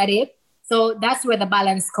not good at it. So that's where the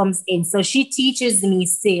balance comes in. So she teaches me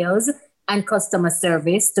sales and customer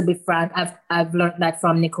service, to be frank. I've learned that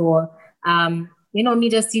from Nicole. You know, me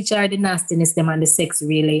just teach her the nastiness them and the sex,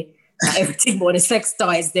 really. Everything about the sex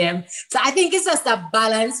toys them. So I think it's just a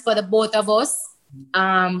balance for the both of us.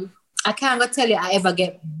 I can't go tell you I ever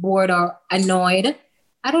get bored or annoyed.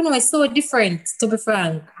 I don't know. It's so different, to be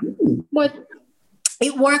frank. But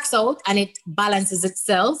it works out and it balances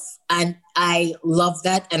itself. And I love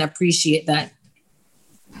that and appreciate that.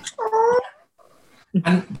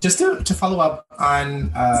 And just to follow up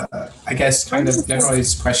on, I guess, kind of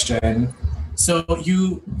Leroy's question. So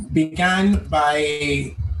you began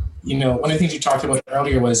by, you know, one of the things you talked about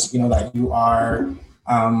earlier was, you know, that you are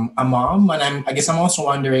a mom. And I guess I'm also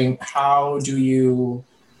wondering, how does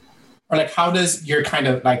your kind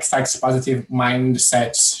of like sex positive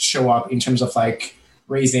mindset show up in terms of like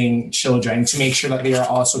raising children to make sure that they are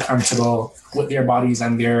also comfortable with their bodies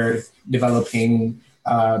and their developing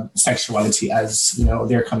sexuality as, you know,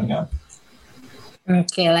 they're coming up?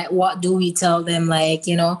 Okay, like what do we tell them? Like,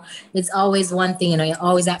 you know, it's always one thing, you know, you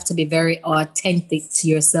always have to be very authentic to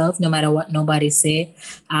yourself, no matter what nobody say.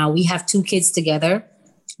 We have 2 kids together,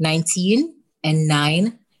 19 and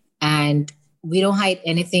 9, and we don't hide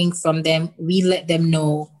anything from them. We let them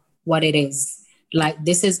know what it is. Like,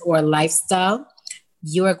 this is our lifestyle.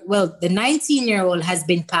 The 19-year-old has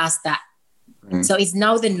been past that. So it's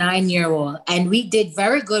now the 9-year-old. And we did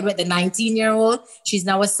very good with the 19-year-old. She's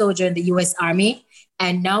now a soldier in the U.S. Army.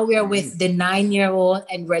 And now we're with the 9-year-old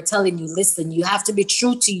and we're telling you, listen, you have to be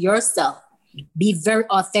true to yourself. Be very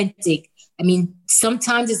authentic. I mean,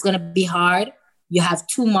 sometimes it's going to be hard. You have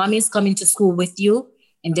 2 mommies coming to school with you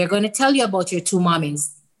and they're going to tell you about your 2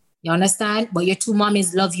 mommies. You understand? But your 2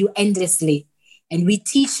 mommies love you endlessly. And we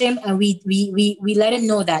teach him and we let him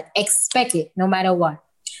know that expect it no matter what.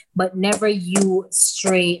 But never you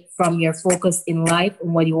stray from your focus in life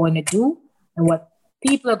and what you want to do and what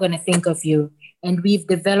people are going to think of you. And we've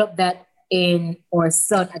developed that in our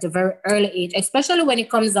son at a very early age, especially when it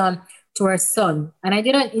comes on to our son. And I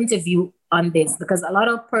did an interview on this because a lot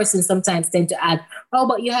of persons sometimes tend to add, oh,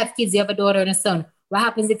 but you have kids, you have a daughter and a son. What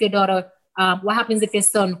happens if your daughter, what happens if your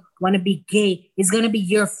son want to be gay? It's going to be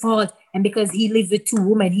your fault. And because he lives with 2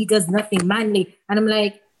 women, he does nothing manly. And I'm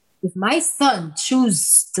like, if my son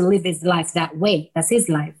chooses to live his life that way, that's his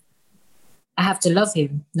life. I have to love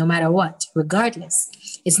him no matter what, regardless.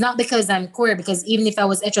 It's not because I'm queer, because even if I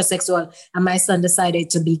was heterosexual and my son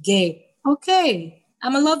decided to be gay, okay,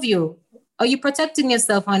 I'm going to love you. Are you protecting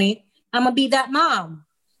yourself, honey? I'm going to be that mom.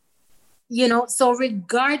 You know, so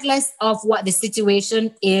regardless of what the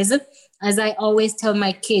situation is, as I always tell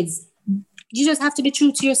my kids, you just have to be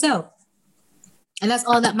true to yourself. And that's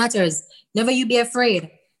all that matters. Never you be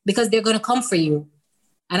afraid because they're going to come for you.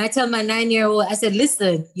 And I tell my 9-year-old, I said,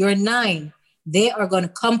 listen, you're 9. They are going to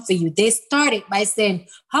come for you. They started by saying,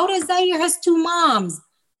 how does Zaire has 2 moms?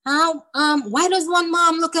 Why does one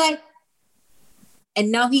mom look like?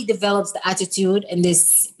 And now he develops the attitude and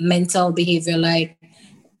this mental behavior like,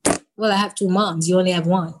 well, I have 2 moms. You only have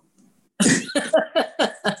 1.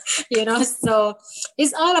 You know, so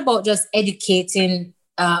it's all about just educating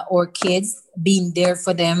our kids, being there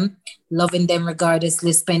for them, loving them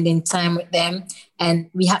regardlessly, spending time with them. And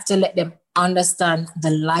we have to let them understand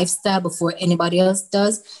the lifestyle before anybody else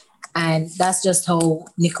does. And that's just how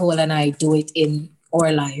Nicole and I do it in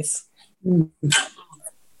our life.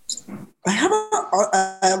 I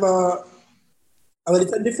have a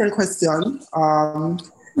little different question. I'm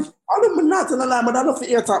not going to lie, but I don't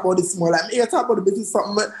hear talk about this more. Like, I hear talk about the business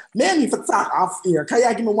something, mainly for talk off here. Can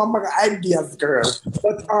you give me one more ideas, girl?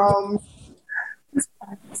 But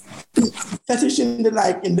fetish in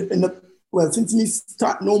the well, since me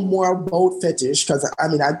start know more about fetish, because I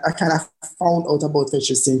mean, I kind of found out about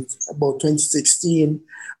fetish since about 2016.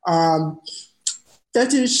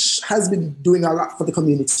 Fetish has been doing a lot for the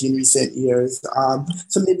community in recent years.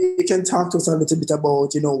 So maybe you can talk to us a little bit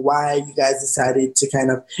about, you know, why you guys decided to kind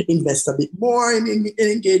of invest a bit more in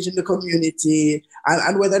engage in the community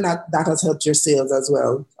and whether or not that has helped your sales as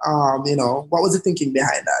well. You know, what was the thinking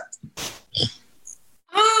behind that?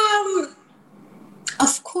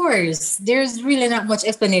 Of course, there's really not much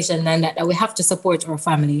explanation than that we have to support our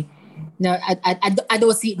family. No, I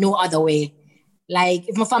don't see it no other way. Like,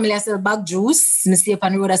 if my family has sell bag juice, I see up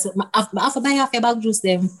on the road, I have to buy half your bag juice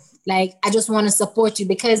them. Like, I just want to support you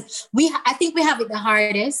because I think we have it the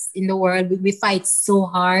hardest in the world. We fight so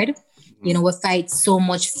hard. You know, we fight so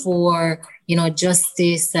much for, you know,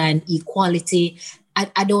 justice and equality.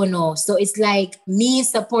 I don't know. So it's like me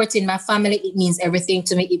supporting my family, it means everything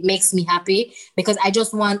to me. It makes me happy because I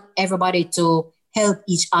just want everybody to help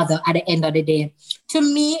each other at the end of the day. To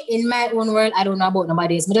me, in my own world, I don't know about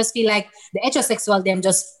nobody else. I just feel like the heterosexual, them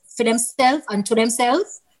just for themselves and to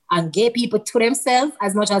themselves, and gay people to themselves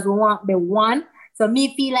as much as we want the one. So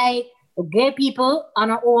me feel like gay people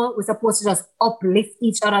on our own, we're supposed to just uplift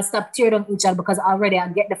each other, stop tearing down each other because already I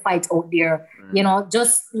get the fight out there. You know,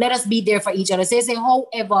 just let us be there for each other. So say,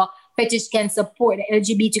 however, fetish can support the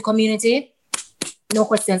LGBT community, no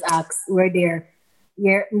questions asked. We're there.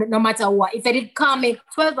 Yeah, no matter what. If I did call me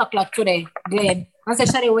 12 o'clock today, Glenn, and say,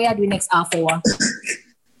 Shadi, what are you doing next half hour?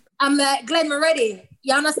 I'm like, Glenn, we're ready.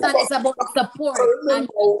 You understand? It's about the support and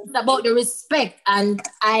it's about the respect. And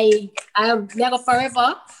I never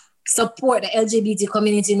forever support the LGBT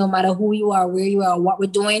community, no matter who you are, where you are, what we're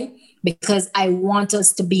doing, because I want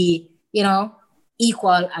us to be, you know,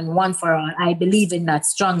 equal and one for all. I believe in that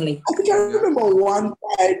strongly. I think I remember one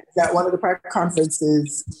of the Pride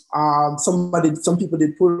conferences, some people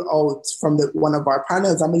did pull out from one of our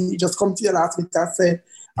panels. I mean, you just come to your last week and say,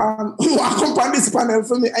 welcome on this panel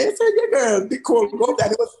for me. I said, yeah, girl, Nicole, go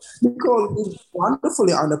there. Nicole was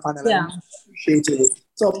wonderfully on the panel. Yeah. I appreciate it.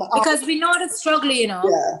 So, because we know the struggle, you know.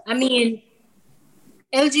 Yeah. I mean,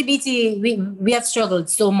 LGBT, we have struggled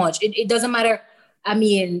so much. It doesn't matter. I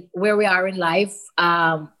mean, where we are in life,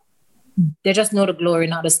 they just know the glory,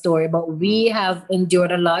 not the story. But we have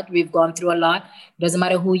endured a lot. We've gone through a lot. It doesn't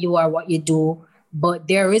matter who you are, what you do, but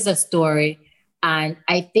there is a story. And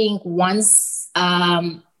I think once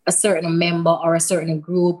a certain member or a certain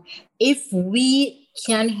group, if we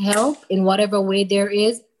can help in whatever way there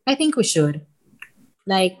is, I think we should.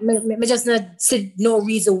 Like, me just not see no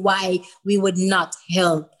reason why we would not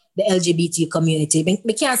help the LGBT community.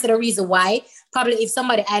 We can't say the reason why. Probably if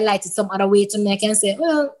somebody highlighted some other way to me, I can say,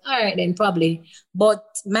 well, all right, then probably. But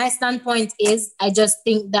my standpoint is, I just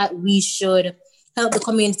think that we should help the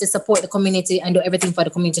community, support the community, and do everything for the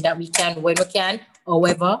community that we can, when we can,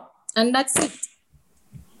 however. And that's it.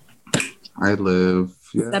 I live.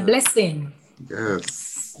 Yeah. It's a blessing. Yes.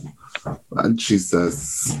 And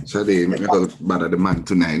Jesus, Shade, make me go bad at the man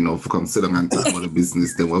tonight, no, for come sit down and talk about the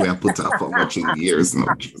business then what we have put up for watching years, no,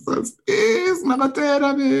 Jesus. It's not tired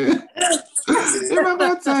of me. It's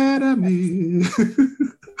not tired of me.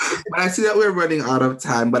 But I see that we're running out of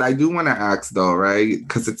time, but I do want to ask though, right?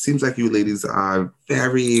 Because it seems like you ladies are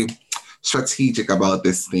very strategic about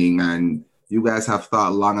this thing and you guys have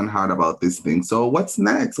thought long and hard about this thing. So what's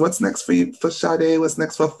next? What's next for you, for Shade? What's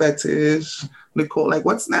next for Fetish? Nicole, like,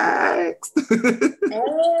 what's next?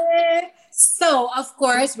 So, of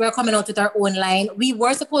course, we're coming out with our own line. We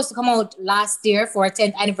were supposed to come out last year for our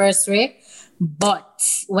 10th anniversary, but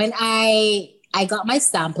when I got my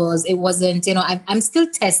samples, it wasn't, I'm still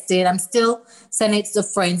testing. I'm still sending it to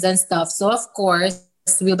friends and stuff. So, of course,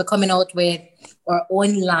 we'll be coming out with our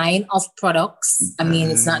own line of products. I mean,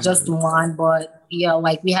 it's not just one, but yeah,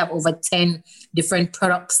 like we have over 10 different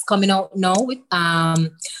products coming out now. With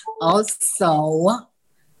also,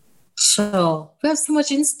 so we have so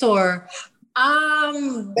much in store.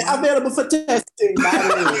 They're available for testing, by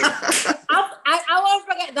the way. I won't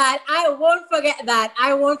forget that.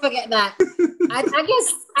 I won't forget that. I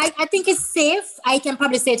guess I think it's safe. I can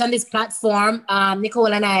probably say it on this platform.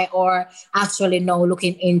 Nicole and I are actually now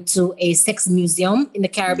looking into a sex museum in the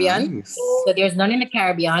Caribbean. Nice. So there's none in the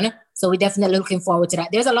Caribbean. So we're definitely looking forward to that.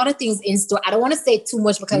 There's a lot of things in store. I don't want to say too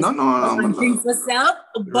much because I'm things myself,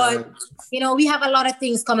 but we have a lot of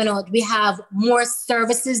things coming out. We have more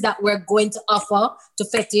services that we're going to offer to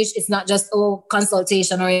Fetish. It's not just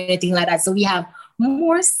consultation or anything like that. So we have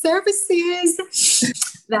more services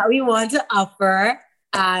that we want to offer.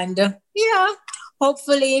 And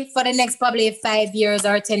hopefully for the next probably 5 years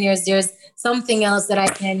or 10 years, there's something else that I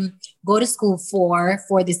can go to school for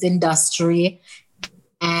this industry.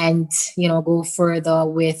 And, go further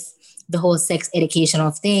with the whole sex education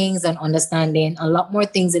of things and understanding a lot more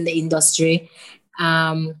things in the industry.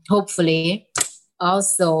 Hopefully.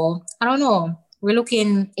 Also, I don't know, we're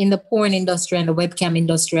looking in the porn industry and the webcam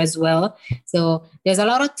industry as well. So there's a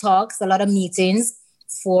lot of talks, a lot of meetings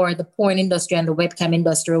for the porn industry and the webcam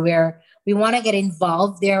industry where we want to get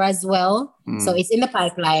involved there as well. So it's in the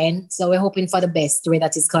pipeline. So we're hoping for the best where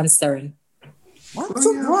that is concerned. That's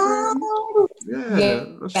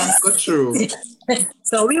true.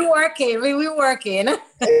 So we working.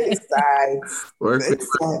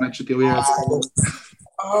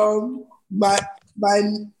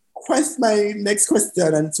 My next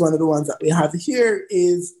question, and it's one of the ones that we have here,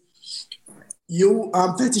 is you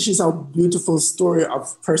Fetish is a beautiful story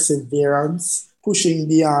of perseverance, pushing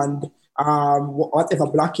beyond whatever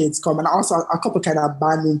blockades come, and also a couple kind of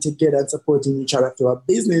banding together and supporting each other through a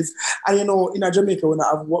business. And in Jamaica, we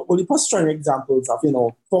have only strong examples of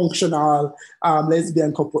functional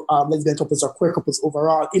lesbian couples or queer couples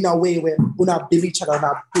overall, in a way where we not build each other,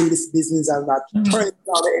 not build this business, and not turn down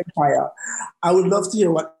the empire. I would love to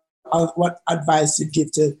hear what advice you'd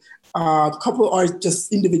give to a couple or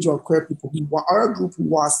just individual queer people or a group who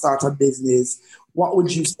want to start a business. What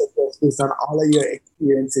would you suggest based on all of your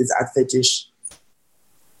experiences at Fetish?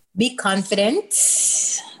 Be confident,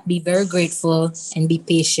 be very grateful, and be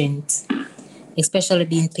patient, especially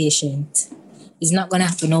being patient. It's not going to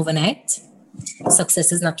happen overnight.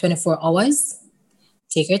 Success is not 24 hours.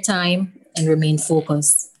 Take your time and remain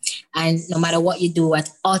focused. And no matter what you do, at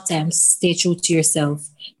all times, stay true to yourself.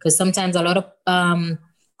 Because sometimes a lot of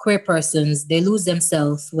queer persons, they lose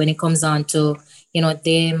themselves when it comes on to,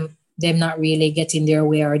 them not really getting their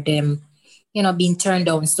way, or them, being turned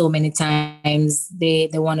down so many times. They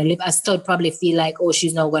want to live. I still probably feel like,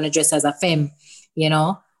 she's not going to dress as a femme,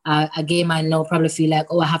 A gay man now probably feel like,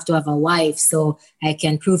 I have to have a wife so I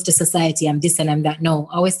can prove to society I'm this and I'm that. No,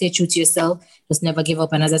 always stay true to yourself. Just never give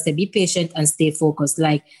up. And as I said, be patient and stay focused.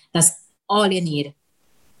 Like, that's all you need.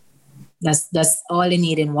 That's all you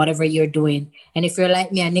need in whatever you're doing. And if you're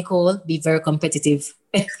like me and Nicole, be very competitive.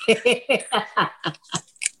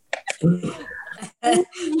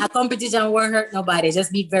 A competition won't hurt nobody.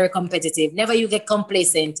 Just be very competitive. Never you get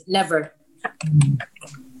complacent. Never.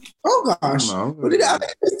 Oh gosh. No. We didn't have a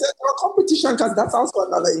competition, because that's also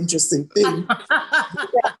another interesting thing.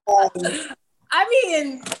 I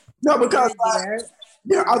mean, No, because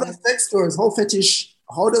there are other sex stores. How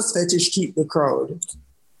does fetish keep the crowd?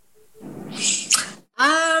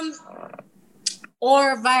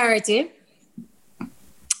 Or variety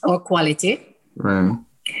or quality. Right.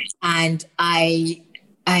 And I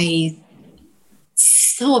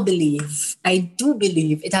do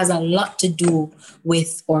believe it has a lot to do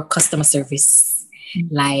with our customer service.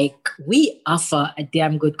 Like, we offer a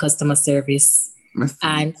damn good customer service.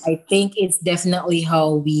 And I think it's definitely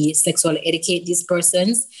how we sexually educate these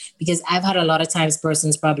persons, because I've had a lot of times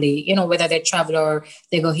persons probably, whether they travel or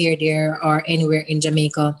they go here, there, or anywhere in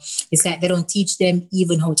Jamaica, it's like they don't teach them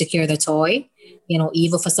even how to carry the toy,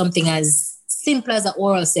 even for something as simple as an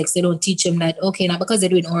oral sex. They don't teach them that, okay, now because they're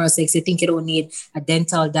doing oral sex, they think you don't need a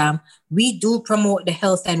dental dam. We do promote the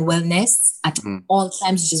health and wellness at all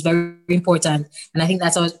times, which is very important. And I think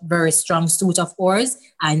that's a very strong suit of ours.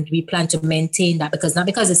 And we plan to maintain that, because not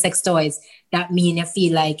because it's sex toys, that mean you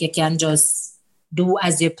feel like you can just do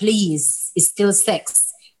as you please. It's still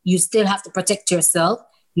sex. You still have to protect yourself.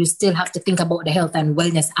 You still have to think about the health and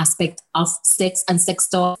wellness aspect of sex and sex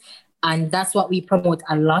toys. And that's what we promote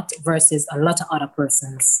a lot versus a lot of other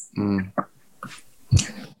persons.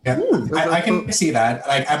 Yeah, I can see that.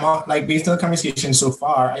 Like, based on the conversation so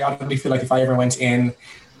far, I honestly feel like if I ever went in,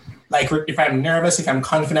 like, if I'm nervous, if I'm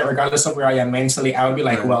confident, regardless of where I am mentally, I would be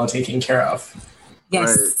like, well taken care of.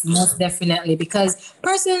 Yes, most definitely. Because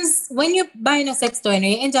persons, when you're buying a sex toy and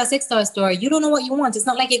you enter a sex toy store, you don't know what you want. It's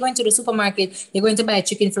not like you're going to the supermarket, you're going to buy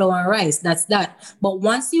chicken, flour, and rice. That's that. But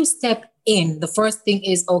once you step in, the first thing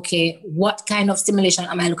is, okay, what kind of stimulation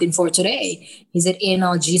am I looking for today? Is it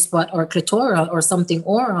anal, G-spot, or clitoral, or something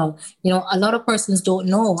oral? A lot of persons don't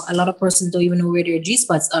know. A lot of persons don't even know where their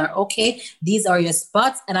G-spots are. Okay, these are your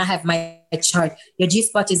spots, and I have my chart. Your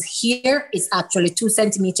G-spot is here. It's actually 2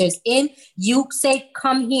 centimeters in. You say,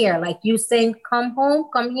 come here. Like you saying, come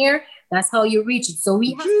home, come here. That's how you reach it. So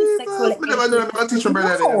we have to sexually what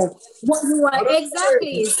you want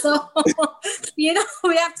exactly. So we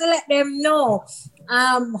have to let them know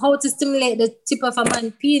how to stimulate the tip of a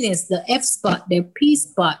man's penis, the F spot, the P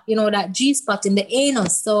spot, that G spot in the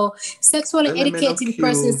anus. So sexually educating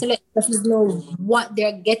persons to let persons know what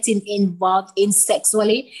they're getting involved in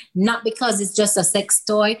sexually, not because it's just a sex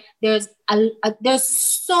toy. There's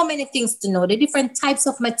so many things to know, the different types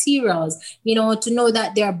of materials, to know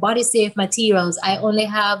that they're body safe materials. I only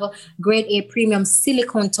have grade A premium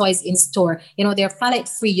silicone toys in store. They're phthalate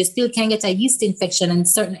free. You still can get a yeast infection and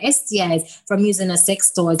certain STIs from using a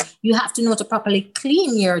sex toy. You have to know to properly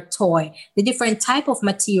clean your toy. The different type of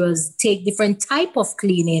materials take different type of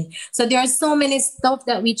cleaning. So there are so many stuff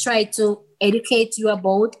that we try to educate you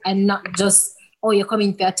about, and not just, oh, you're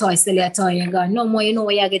coming for a toy, sell your toy, and go, no more,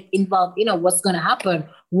 where you get involved, what's going to happen,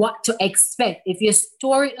 what to expect. If you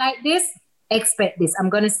store it like this, expect this. I'm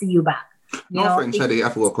going to see you back. No, friend, Shadi, you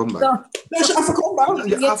have to come back. You have to come back.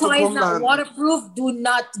 Your toy is not waterproof. Do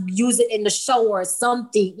not use it in the shower or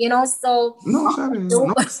something, so. No, Shadi.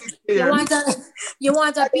 You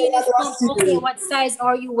want a penis pump? Okay, what size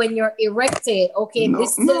are you when you're erected? Okay,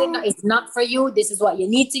 this cylinder is not for you. This is what you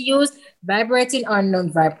need to use. Vibrating or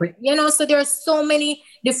non-vibrating. So there are so many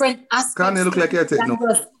different aspects. Can't it look like you're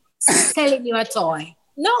selling you a toy?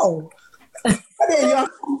 No. And then you have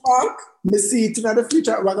to come back. Me see it in the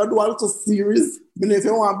future. We're going to do a little series. If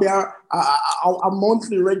you want to be a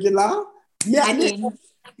monthly regular. Yeah, I'm in.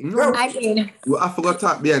 You have to go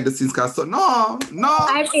talk behind the scenes, because no.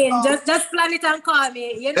 I'm in. Just plan it and call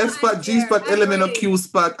me. F spot, G spot, element of Q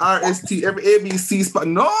spot, RST, every ABC spot.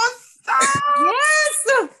 No, stop. Yes.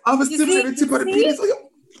 I was still the tip of the penis.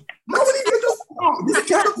 Nobody can just. This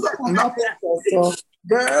can't.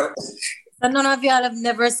 Girl. So none of y'all have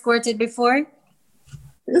never squirted before?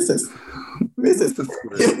 This is.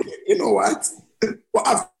 You know what? Well,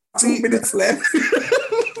 I've 2 minutes left.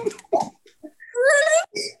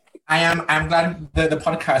 I'm glad the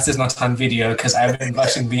podcast is not on video, because I've been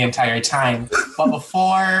blushing the entire time. But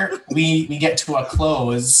before we get to a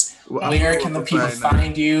close, where can the people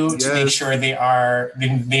find you to make sure they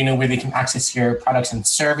know where they can access your products and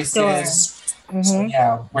services? Sure. Mm-hmm.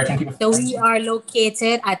 So where can people find you? We are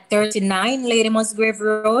located at 39 Lady Musgrave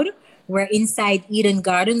Road. We're inside Eden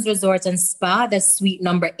Gardens Resort and Spa. That's suite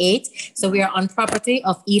number 8. So we are on property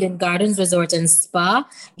of Eden Gardens Resort and Spa.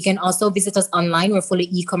 You can also visit us online. We're fully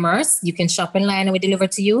e-commerce. You can shop online and we deliver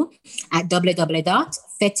to you at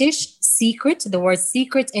www.fetishsecret, the word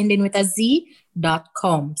secret ending with a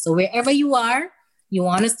Z.com. So wherever you are, you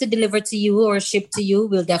want us to deliver to you or ship to you,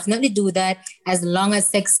 we'll definitely do that, as long as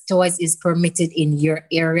sex toys is permitted in your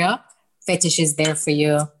area. Fetish is there for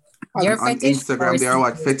you. On Instagram, they are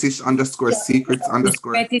what? Fetish_secrets_.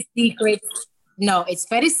 Fetish secrets. No, it's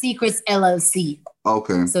Fetish Secrets LLC.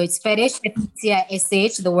 Okay. So it's Fetish,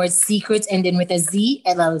 F-E-T-I-S-H, the word secrets ending with a Z,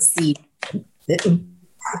 LLC.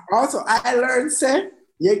 Also, I learned, say,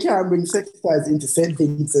 you can bring sex toys into St.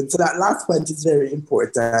 Vincent. So that last point is very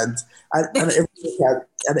important.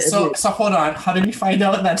 So hold on. How did we find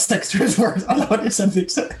out that sex toys were allowed in St.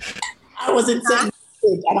 Vincent? I was in St.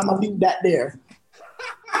 Vincent, and I'm going to leave that there.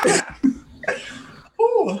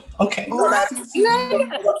 Oh, okay.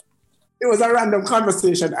 It was a random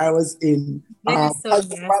conversation I was in. While I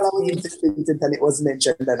was in St. Vincent, and it was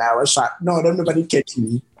mentioned, and I was shocked. No, nobody catch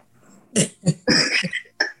me.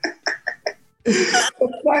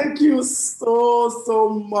 Thank you so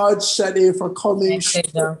much, Shade, for coming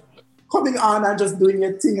on and just doing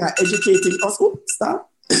your thing and educating us. Oh,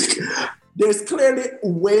 stop. There's clearly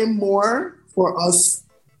way more for us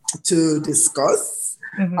to discuss.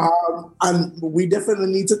 Mm-hmm. And we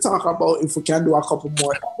definitely need to talk about if we can do a couple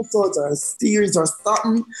more episodes or a series or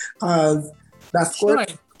something, because that's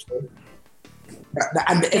good. I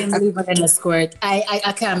can't believe I'm in a squirt.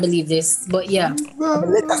 I can't believe this, but yeah. You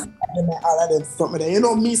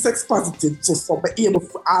know, me sex positive, so be able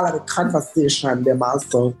for all of the conversation them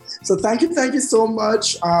also. So thank you so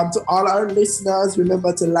much to all our listeners.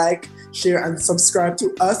 Remember to like, share, and subscribe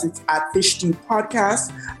to us. It's at Fish Tea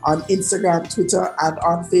Podcast on Instagram, Twitter, and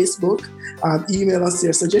on Facebook. Email us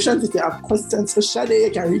your suggestions. If you have questions for Shade,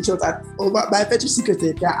 you can reach out at over by Fetish Secret.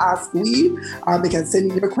 You can ask we. You can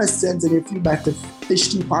send in your questions and your feedback to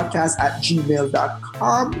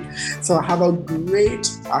fishteapodcast@gmail.com. So have a great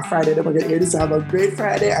Friday. Don't forget to hear this. Have a great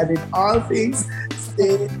Friday, and in all things,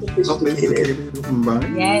 stay sophisticated.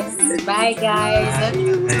 Yes. Bye, guys.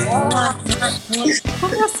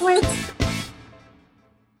 Bye.